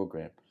our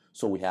program.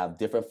 So we have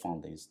different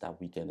fundings that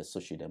we can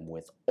associate them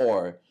with,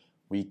 or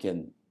we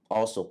can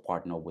also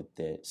partner with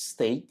the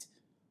state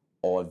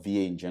or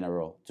VA in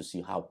general to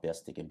see how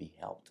best they can be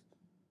helped.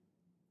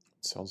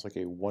 Sounds like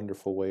a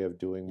wonderful way of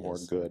doing more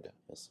good.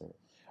 Yes, sir.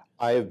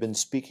 I have been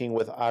speaking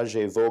with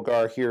Ajay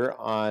Vogar here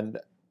on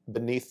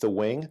Beneath the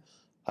Wing,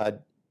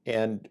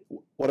 and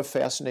what a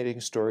fascinating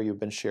story you've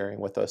been sharing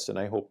with us, and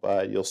I hope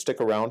you'll stick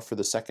around for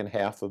the second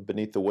half of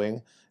Beneath the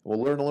Wing.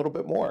 We'll learn a little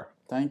bit more.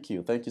 Thank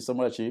you. Thank you so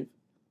much, Chief.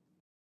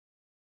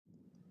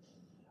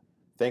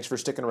 Thanks for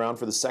sticking around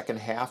for the second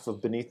half of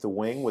Beneath the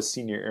Wing with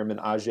Senior Airman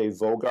Ajay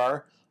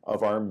Vogar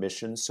of our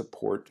Mission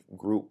Support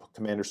Group,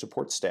 Commander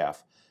Support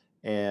Staff.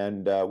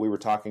 And we were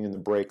talking in the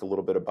break a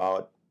little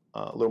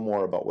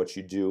more about what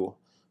you do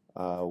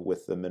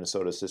with the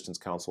Minnesota Assistance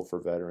Council for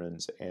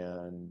Veterans,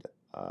 and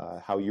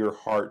how your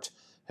heart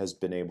has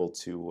been able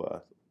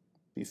to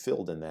be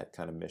filled in that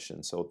kind of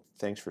mission. So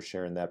thanks for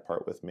sharing that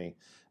part with me.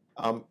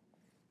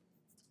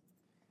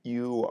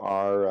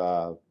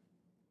 You're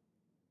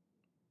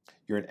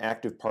an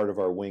active part of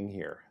our wing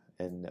here,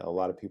 and a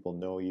lot of people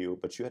know you,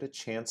 but you had a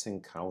chance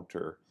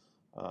encounter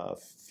a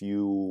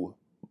few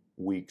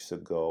weeks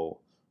ago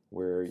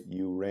where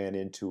you ran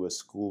into a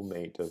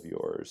schoolmate of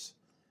yours.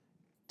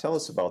 Tell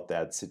us about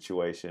that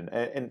situation.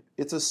 And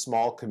it's a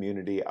small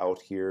community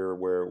out here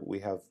where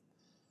we have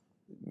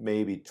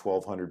maybe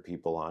 1,200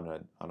 people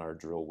on our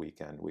drill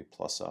weekend. We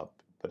plus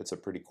up, but it's a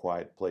pretty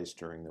quiet place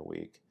during the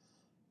week.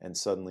 And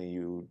suddenly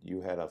you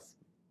had a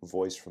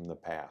voice from the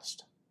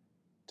past.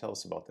 Tell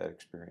us about that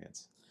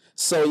experience.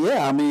 So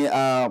yeah, I mean,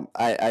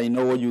 I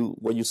know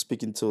what you're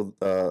speaking to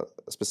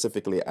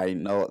specifically. I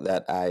know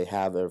that I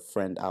have a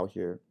friend out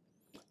here.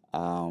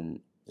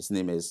 His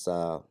name is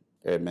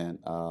Airman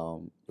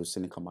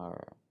Lucini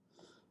Camara.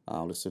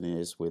 Lucini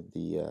is with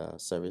the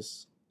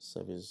service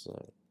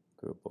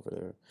group over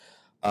there.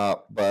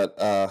 But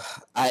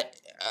I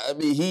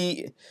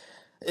mean,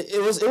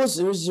 it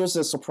was just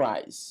a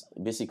surprise.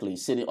 Basically,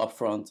 sitting up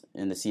front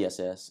in the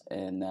CSS,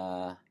 and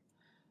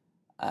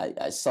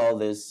I saw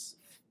this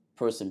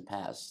person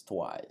pass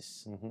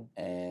twice,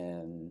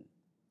 and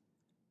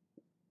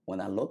when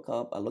I look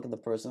up, I look at the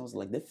person. I was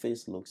like, their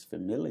face looks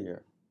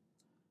familiar,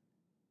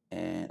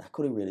 and I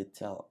couldn't really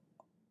tell.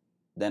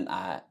 Then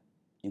I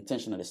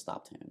intentionally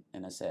stopped him,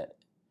 and I said,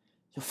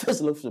 "Your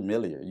face looks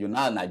familiar. You're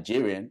not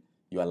Nigerian.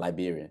 You're a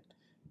Liberian."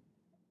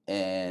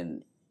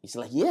 And he's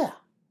like, "Yeah."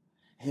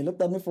 He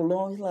looked at me for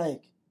long. He's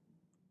like,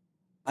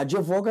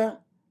 "Ajay Vogar?"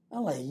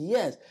 I'm like,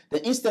 "Yes."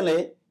 Then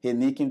instantly, his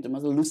knee came to me. I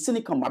was like,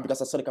 Lucini Camara,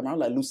 because I saw the camera. I'm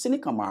like,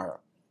 Lucini Camara.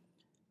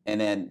 And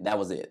then that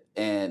was it.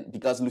 And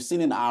because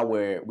Lucini and I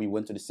we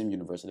went to the same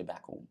university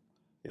back home.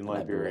 In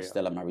Liberia.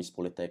 Stella Maris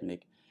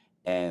Polytechnic.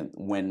 And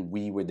when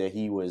we were there,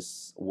 he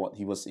was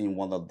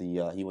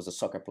a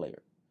soccer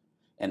player.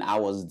 And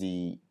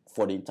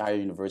for the entire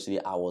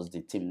university, I was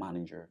the team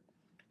manager.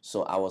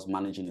 So I was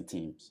managing the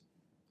teams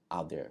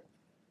out there.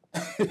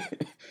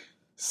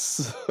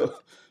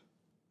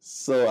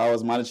 So I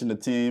was managing the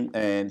team,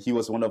 and he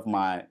was one of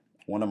my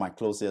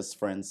closest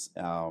friends.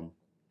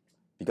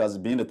 Because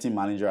being a team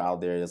manager out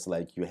there, it's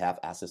like you have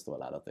access to a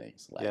lot of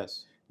things. Like,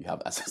 yes. You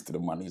have access to the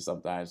money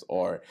sometimes,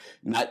 or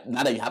not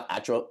that you have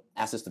actual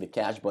access to the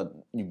cash, but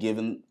you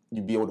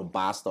be able to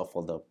buy stuff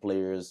for the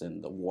players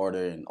and the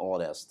water and all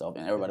that stuff,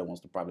 and everybody wants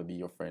to probably be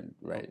your friend,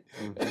 right?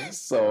 Mm-hmm.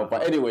 So,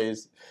 but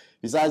anyways,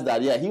 besides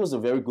that, yeah, he was a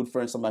very good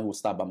friend. Somebody who would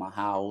stop by my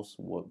house,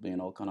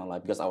 kind of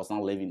like, because I was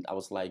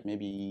like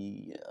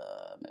maybe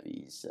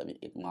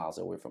 7-8 miles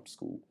away from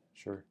school.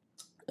 Sure.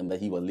 and that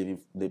he was living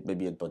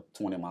maybe about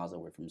 20 miles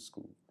away from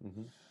school.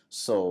 Mm-hmm.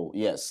 So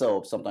yeah,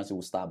 so sometimes he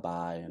would stop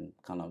by and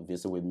kind of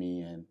visit with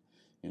me, and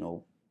you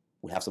know,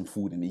 we have some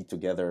food and eat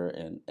together,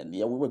 and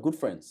yeah, we were good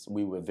friends.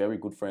 We were very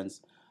good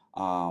friends.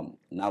 Not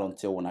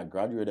until when I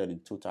graduated in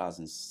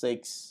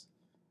 2006,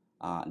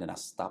 and then I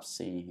stopped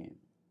seeing him.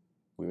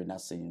 We were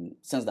not seeing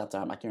since that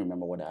time. I can't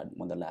remember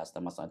when the last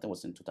time I saw. I think it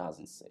was in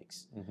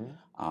 2006.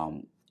 Mm-hmm.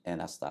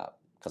 And I stopped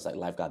because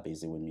life got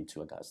busy with me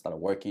too. Started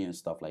working and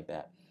stuff like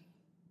that.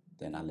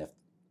 Then I left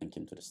and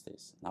came to the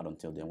States. Not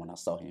until then when I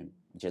saw him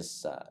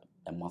just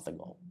a month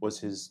ago. Was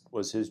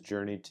his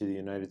journey to the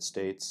United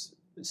States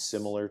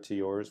similar to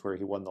yours, where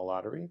he won the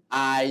lottery?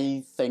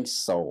 I think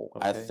so.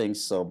 Okay. I think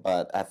so.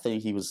 But I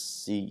think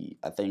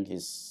I think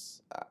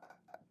his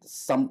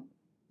some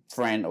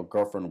friend or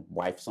girlfriend,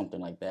 wife,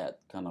 something like that,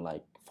 kind of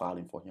like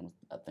filing for him.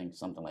 I think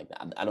something like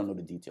that. I don't know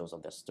the details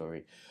of that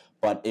story,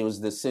 but it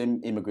was the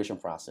same immigration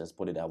process.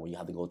 Put it that way. You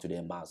had to go to the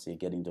embassy,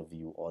 get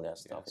interview, all that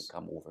stuff, Yes. and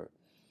come over.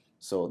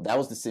 So that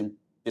was the same,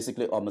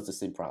 basically almost the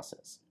same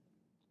process.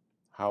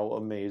 How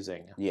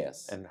amazing!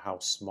 Yes. And how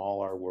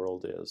small our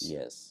world is.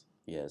 Yes.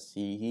 Yes.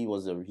 We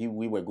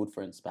were good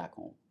friends back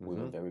home. We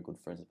were Mhm. very good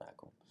friends back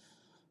home.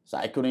 So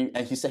I couldn't,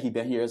 and he said he'd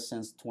been here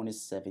since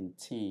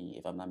 2017,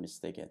 if I'm not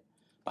mistaken.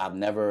 But I've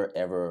never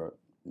ever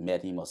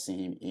met him or seen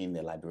him in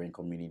the Liberian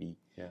community.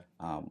 Yeah.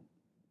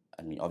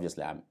 I mean,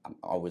 obviously, I'm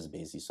always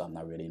busy, so I'm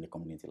not really in the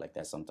community like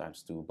that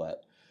sometimes too.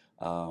 But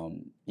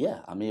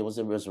yeah, I mean, it was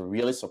a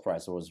really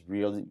surprise. It was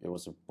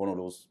one of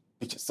those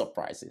biggest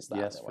surprises.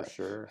 Yes, for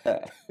sure.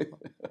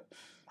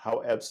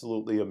 How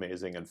absolutely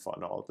amazing and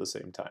fun all at the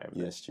same time.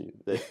 Yes, Chief.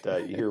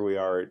 That here we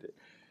are.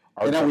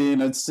 And then we in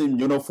the same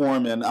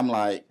uniform, and I'm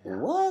like, Yeah.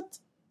 what?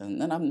 And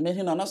then I made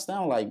him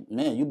understand, like,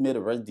 man, you made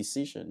a right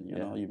decision. You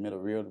Yeah. know, you made a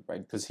real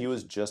right. Because he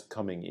was just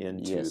coming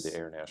into Yes. the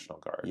Air National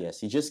Guard. Yes,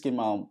 he just came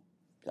out.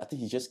 I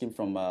think he just came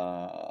from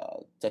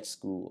tech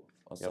school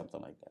or Yep.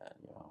 something like that.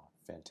 You know? Oh,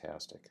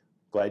 fantastic.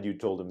 Glad you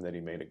told him that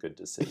he made a good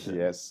decision.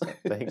 Yes.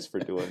 Thanks for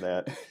doing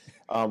that.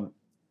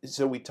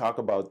 So we talk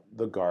about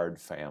the Guard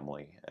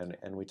family,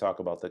 and we talk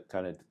about the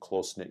kind of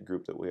close-knit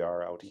group that we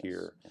are out Yes,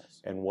 here,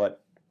 yes. and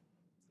what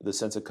the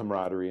sense of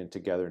camaraderie and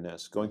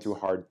togetherness, going through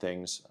hard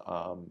things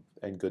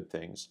and good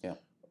things. Yeah.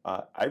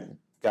 I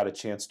got a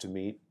chance to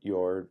meet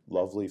your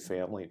lovely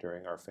family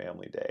during our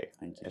family day,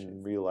 Thank you, and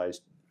Chief.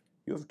 realized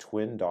you have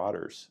twin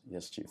daughters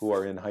Yes, Chief. who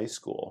are in high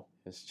school.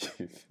 Yes,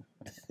 Chief.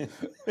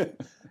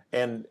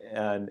 and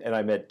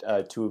I met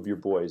two of your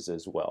boys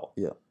as well.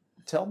 Yeah.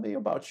 Tell me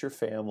about your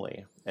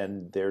family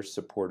and their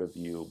support of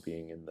you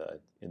being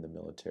in the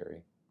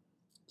military.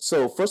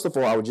 So first of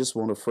all, I would just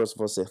want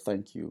to say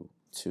thanks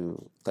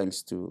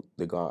to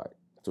the Guard,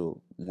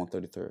 to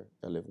 133rd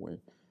LF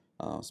Wing,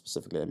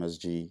 specifically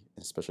MSG,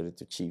 especially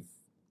to Chief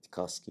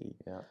Tikoski,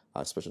 Yeah.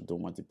 especially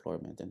during my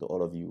deployment, and to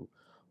all of you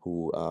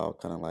who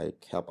kind of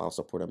like help out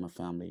support my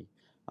family.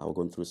 I was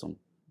going through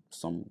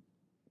some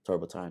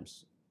terrible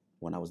times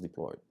when I was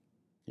deployed,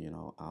 you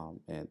know,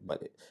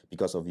 but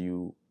because of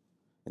you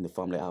and the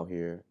family out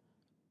here,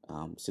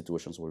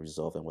 situations were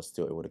resolved and was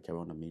still able to carry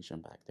on the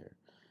mission back there.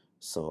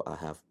 So I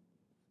have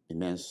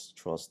immense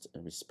trust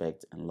and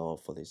respect and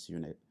love for this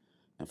unit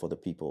and for the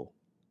people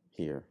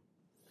here.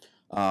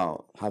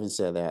 Having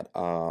said that,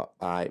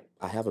 I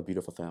have a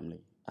beautiful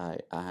family.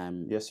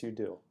 Yes, you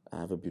do. I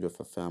have a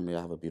beautiful family.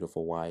 I have a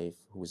beautiful wife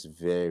who is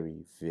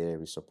very,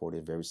 very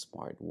supportive, very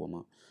smart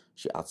woman.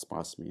 She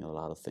outsmarts me in a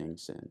lot of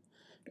things, and,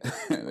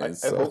 I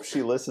hope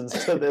she listens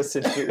to this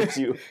and hears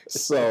you.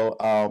 So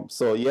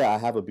yeah, I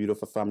have a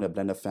beautiful family, a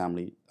blended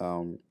family.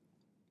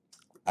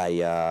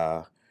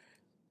 I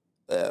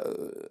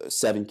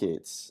 7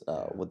 kids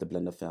with the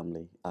blended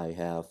family. I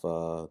have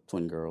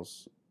twin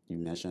girls. You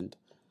mentioned.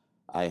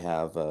 We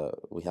have a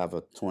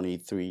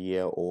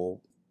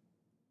 23-year-old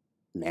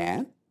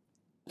man.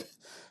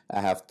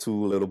 I have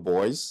 2 little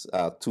boys,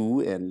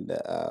 2, and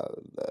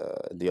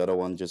the other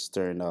one just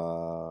turned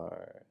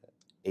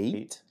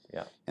 8.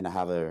 Yeah. And I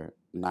have a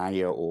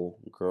 9-year-old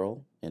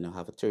girl, and I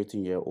have a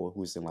 13-year-old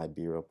who's in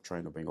Liberia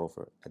trying to bring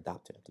over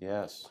adopted.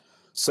 Yes.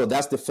 So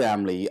that's the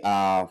family.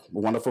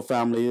 Wonderful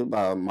family.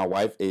 My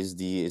wife is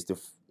the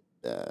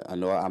I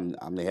know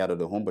I'm the head of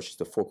the home, but she's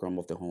the fulcrum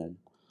of the home.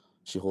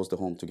 She holds the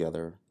home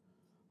together.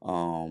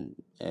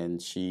 And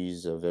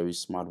she's a very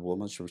smart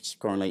woman. She's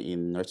currently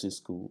in nursing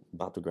school,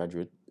 about to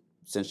graduate.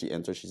 Since she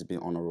entered, she's been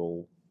on a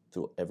roll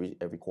through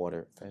every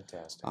quarter.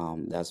 Fantastic.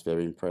 That's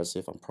very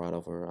impressive. I'm proud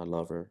of her. I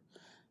love her.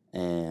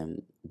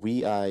 And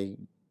we are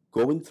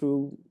going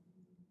through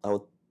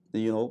our,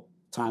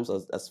 times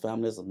as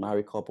families, as a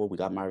married couple. We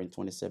got married in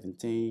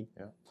 2017.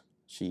 Yeah.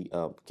 She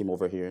came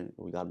over here.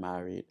 We got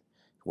married.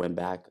 Went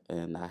back,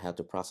 and I had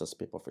to process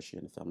paper for she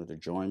and the family to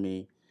join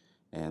me.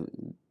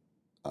 And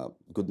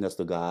goodness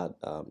to God,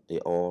 they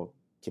all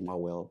came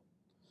out well.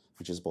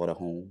 We just bought a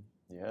home.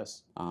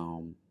 Yes.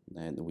 And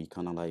we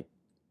kind of like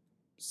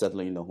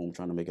settling in the home,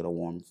 trying to make it a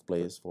warm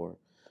place for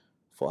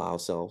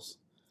ourselves.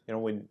 You know,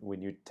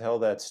 when you tell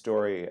that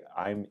story,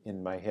 I'm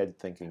in my head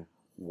thinking,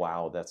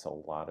 wow, that's a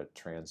lot of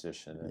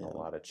transition and a Yeah.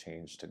 lot of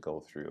change to go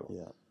through.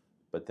 Yeah.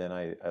 but then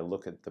I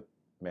look at the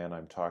man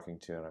I'm talking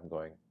to and I'm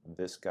going,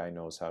 this guy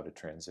knows how to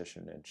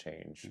transition and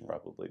change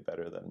probably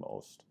better than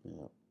most.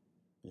 Yeah.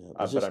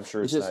 Yeah. But I'm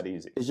sure it's not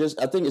easy. It's just,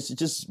 I think it's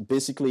just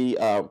basically,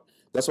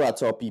 that's why I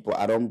tell people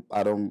I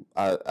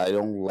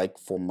don't like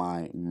for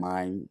my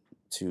mind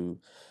to,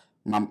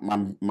 my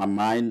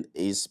mind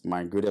is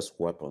my greatest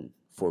weapon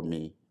for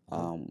me.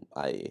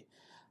 I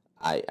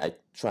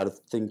try to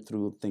think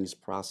through things,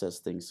 process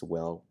things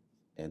well,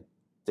 and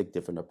take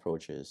different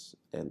approaches,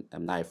 and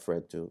I'm not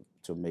afraid to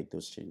make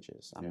those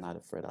changes. I'm not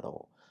afraid at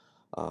all.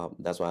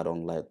 That's why I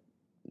don't let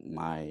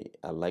I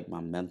like my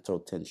mental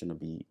tension to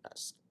be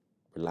as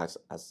relaxed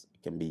as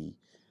it can be,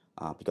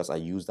 because I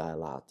use that a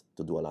lot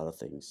to do a lot of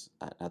things.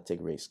 I take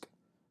risk.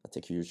 I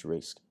take huge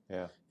risk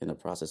in the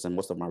process, and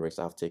most of my risks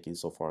I've taken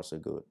so far so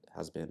good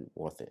has been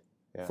worth it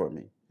for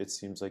me. It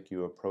seems like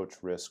you approach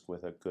risk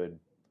with a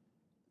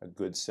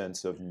good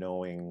sense of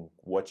knowing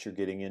what you're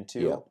getting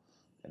into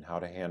and how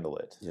to handle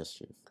it. Yes,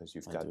 Chief. Because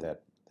you've got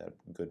that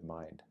good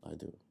mind. I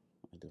do.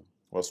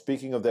 Well,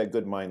 speaking of that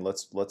good mind,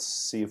 let's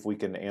see if we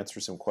can answer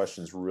some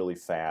questions really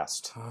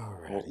fast. All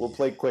right. We'll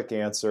play quick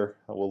answer.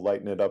 We'll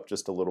lighten it up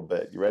just a little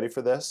bit. You ready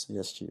for this?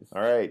 Yes, Chief.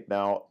 All right.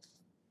 Now,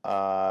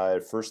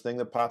 first thing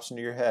that pops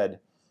into your head,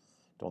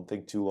 don't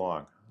think too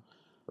long.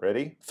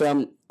 Ready?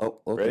 Oh,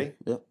 okay. Ready?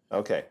 Yep.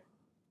 Okay.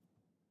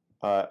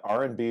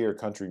 R&B or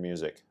country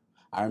music?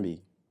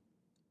 R&B.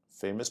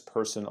 Famous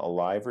person,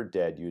 alive or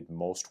dead, you'd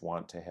most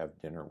want to have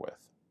dinner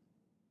with?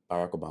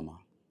 Barack Obama.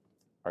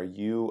 Are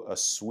you a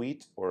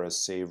sweet or a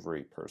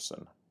savory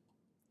person?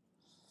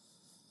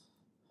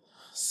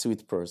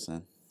 Sweet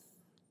person.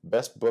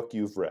 Best book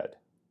you've read?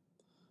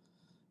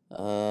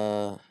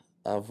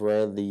 I've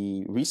read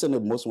the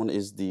most one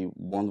is the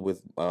one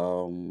with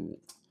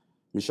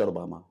Michelle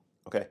Obama.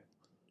 Okay.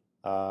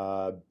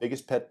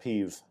 Biggest pet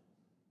peeve?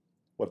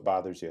 What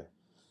bothers you?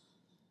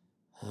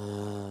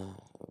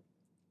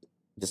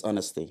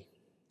 Dishonesty.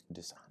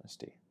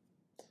 Dishonesty.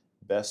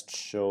 Best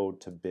show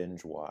to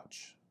binge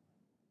watch?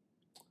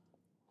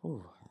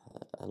 Ooh,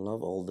 I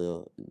love all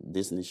the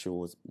Disney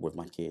shows with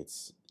my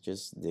kids.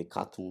 Just the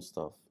cartoon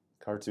stuff.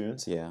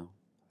 Cartoons? Yeah.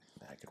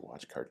 I could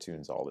watch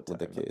cartoons all the time.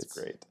 With the kids. That's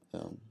great.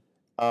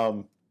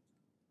 Yeah.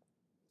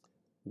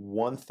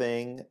 One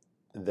thing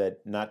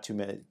that not too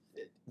many.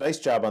 Nice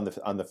job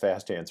on the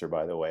fast answer,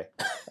 by the way.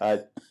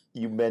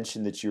 You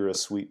mentioned that you're a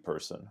sweet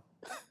person,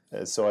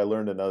 and so I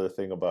learned another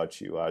thing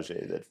about you,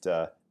 Ajay,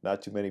 that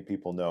not too many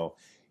people know.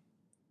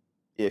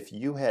 If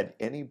you had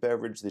any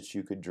beverage that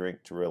you could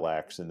drink to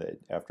relax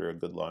after a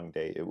good long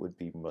day, it would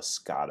be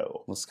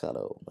Moscato.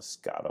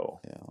 Moscato.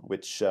 Yeah.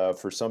 Which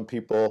for some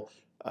people,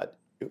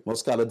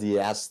 Moscato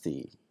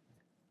d'Asti.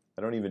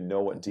 I don't even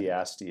know what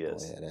d'Asti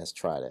is. Oh, yeah, let's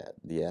try that.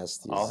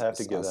 D'Asti. I'll have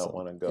to give awesome. that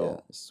one a go.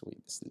 Yeah, it's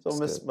sweet. So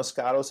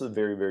Moscato is a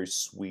very, very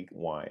sweet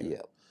wine.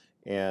 Yeah.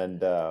 And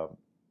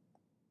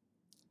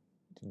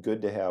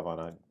good to have on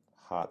a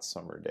hot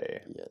summer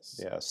day. Yes.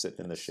 Yeah,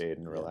 sitting in the shade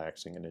and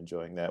relaxing and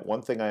enjoying that.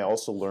 One thing I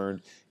also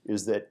learned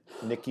is that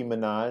Nicki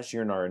Minaj,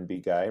 you're an R&B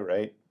guy,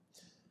 right?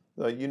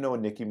 You know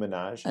Nicki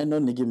Minaj? I know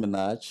Nicki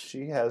Minaj.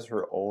 She has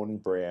her own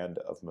brand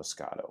of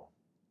Moscato.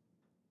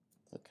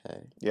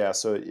 Okay. Yeah,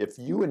 so if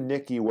you and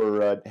Nicki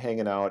were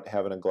hanging out,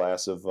 having a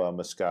glass of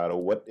Moscato,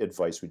 what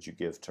advice would you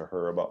give to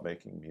her about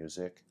making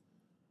music?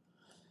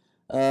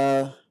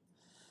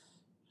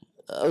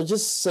 I would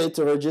just say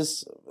to her,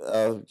 just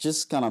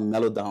kind of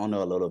mellow down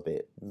a little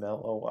bit.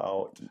 Mellow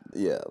out.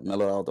 Yeah,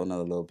 mellow out on her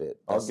a little bit.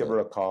 I'll give her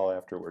a call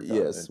after we're done.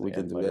 Yes, we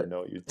can do let that. her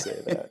know you'd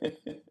say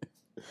that.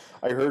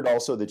 I heard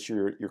also that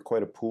you're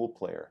quite a pool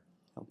player.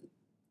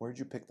 Where'd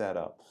you pick that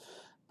up?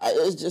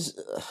 It's just,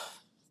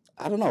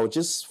 I don't know,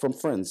 just from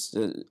friends.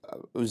 I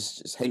was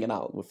just hanging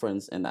out with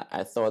friends, and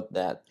I thought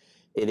that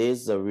it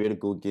is a really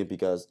good game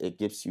because it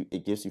gives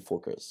you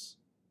focus.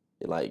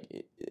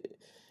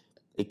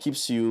 It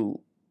keeps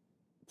you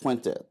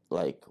pointed.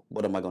 Like,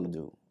 what am I gonna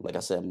do? Like I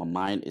said, my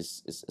mind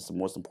is the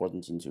most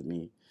important thing to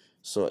me.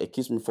 So it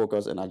keeps me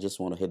focused, and I just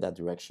want to hit that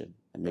direction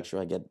and make sure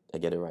I get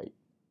it right.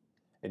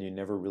 And you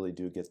never really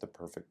do get the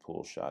perfect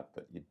pool shot,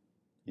 but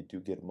you do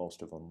get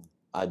most of them.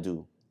 I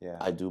do. Yeah.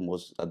 I do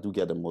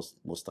get them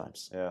most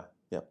times. Yeah.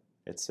 Yep.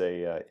 It's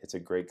a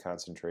great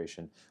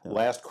concentration. Yeah.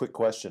 Last quick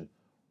question: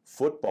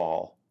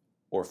 football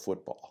or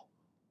football?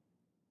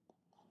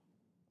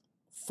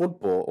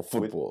 Football or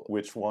football?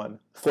 Which one?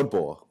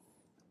 Football.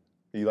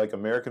 Do you like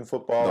American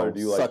football or do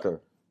you soccer.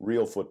 like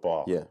real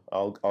football? Yeah.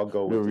 I'll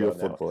go with you real on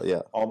football.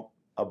 that one. Yeah.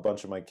 A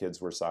bunch of my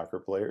kids were soccer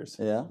players.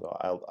 Yeah. So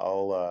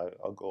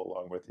I'll go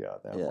along with you on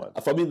that one.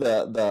 For me,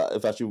 the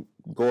if I should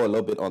go a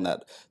little bit on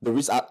that, the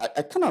reason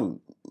I kind of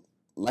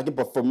like it,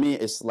 but for me,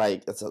 it's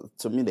like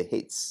to me the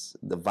hates,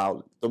 the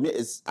violence. To me,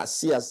 I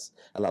see as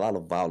a lot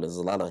of violence,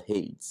 a lot of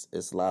hates,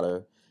 it's a lot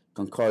of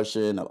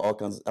concussion and all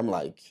kinds. I'm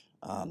like,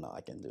 oh no,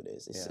 I can't do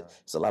this.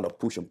 It's a lot of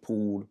push and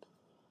pull.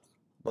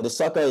 But the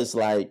soccer is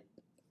like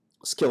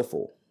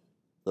skillful.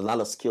 There's a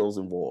lot of skills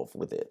involved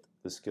with it.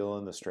 The skill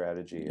and the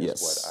strategy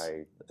is what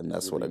I and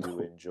that's really what I do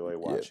enjoy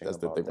watching. that's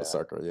the about thing that. with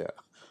soccer. Yeah.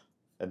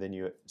 and then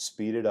you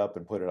speed it up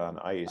and put it on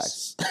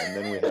ice, Ice. and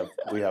then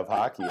we have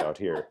hockey out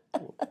here,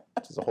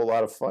 which is a whole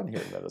lot of fun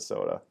here in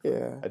Minnesota.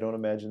 Yeah. I don't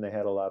imagine they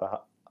had a lot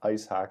of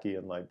ice hockey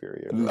in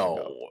Liberia. growing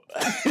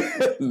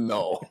up.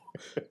 No. No.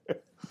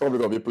 Probably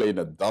gonna be playing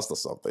the dust or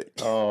something.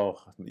 Oh,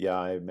 yeah,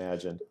 I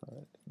imagine.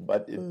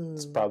 But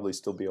it's probably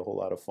still be a whole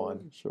lot of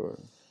fun. Sure.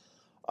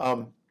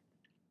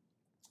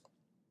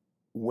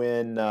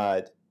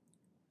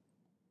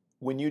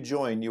 When you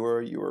joined, you were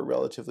a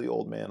relatively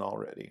old man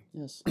already.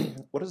 Yes.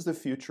 What does the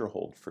future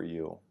hold for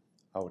you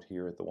out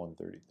here at the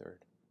 133rd?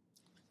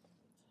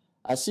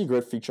 I see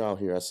great future out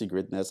here. I see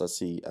greatness. I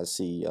see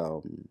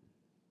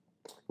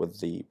with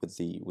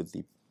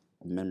the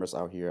members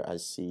out here, I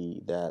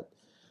see that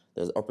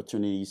there's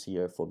opportunities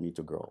here for me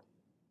to grow,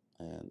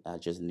 and I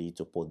just need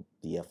to put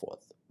the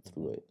effort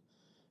through it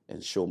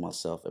and show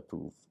myself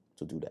approved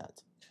to do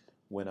that.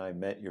 When I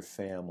met your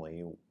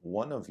family,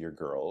 one of your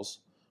girls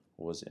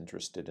was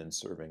interested in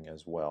serving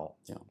as well.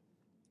 Yeah.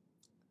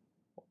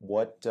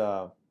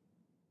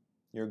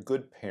 You're a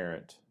good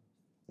parent,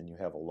 and you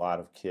have a lot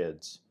of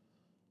kids.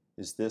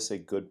 Is this a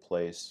good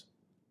place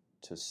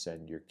to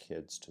send your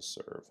kids to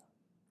serve?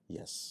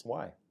 Yes.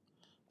 Why?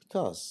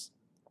 Because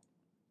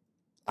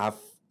I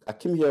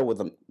came here with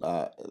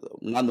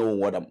not knowing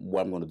what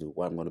I'm going to do,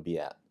 where I'm going to be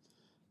at,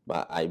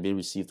 but I've been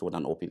received with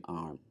an open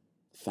arm,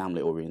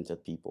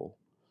 family-oriented people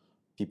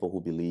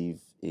who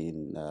believe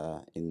in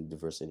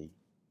diversity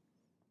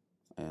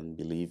and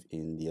believe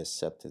in the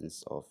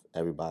acceptance of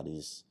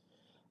everybody's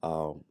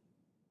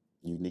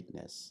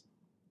uniqueness,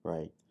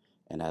 right?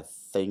 And I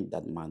think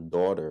that my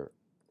daughter,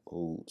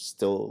 who's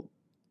still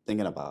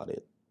thinking about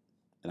it,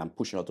 and I'm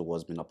pushing her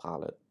towards being a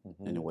pilot,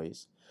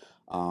 anyways,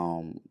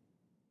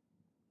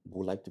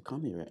 would like to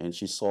come here. And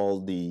she saw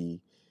the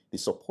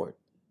support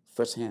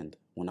firsthand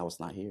when I was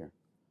not here.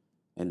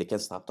 And they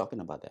can't stop talking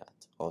about that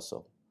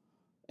also.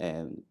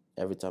 And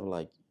every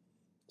time,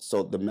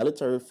 so the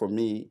military for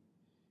me,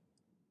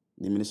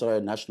 the Minnesota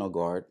National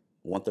Guard,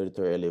 133rd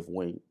Airlift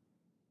Wing,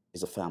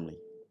 is a family.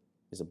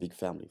 It's a big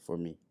family for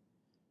me.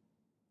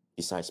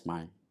 Besides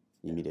my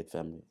immediate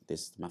family,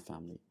 this is my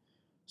family.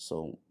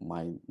 So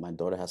my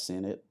daughter has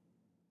seen it,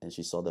 and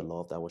she saw the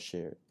love that was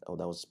shared, or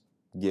that was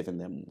given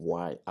them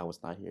why I was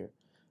not here.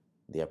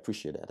 They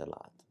appreciate that a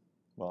lot.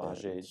 Well,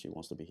 Ajay, she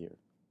wants to be here.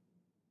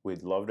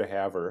 We'd love to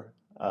have her,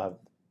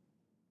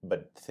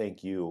 but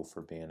thank you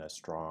for being a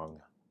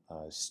strong,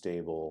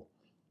 stable,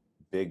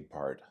 big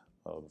part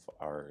of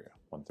our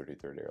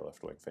 133rd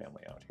Airlift Wing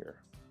family out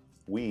here.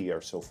 We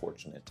are so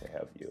fortunate to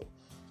have you.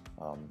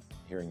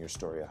 Hearing your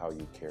story of how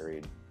you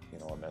carried,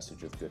 a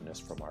message of goodness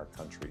from our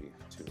country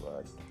to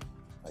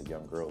a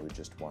young girl who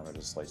just wanted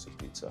a slice of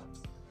pizza.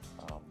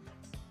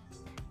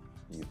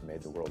 You've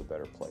made the world a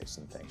better place,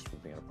 and thanks for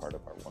being a part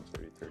of our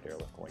 133rd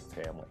Airlift Wing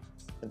family.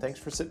 And thanks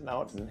for sitting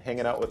out and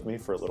hanging out with me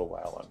for a little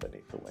while on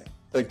Beneath the Wing.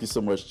 Thank you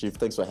so much, Chief.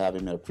 Thanks for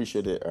having me. I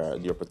appreciate it,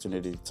 the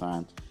opportunity, the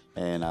time,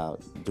 and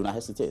do not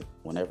hesitate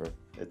whenever.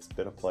 It's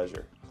been a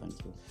pleasure. Thank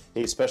you.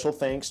 Hey, special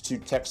thanks to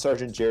Tech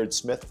Sergeant Jared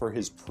Smith for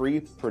his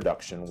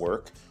pre-production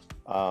work,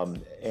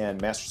 and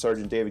Master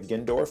Sergeant David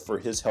Gindorf for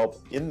his help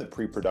in the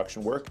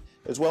pre-production work,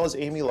 as well as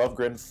Amy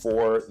Lovegren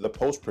for the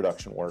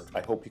post-production work.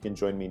 I hope you can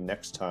join me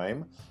next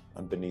time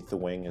on Beneath the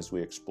Wing as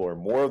we explore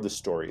more of the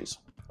stories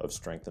of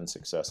strength and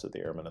success of the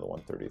Airmen of the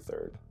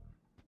 133rd.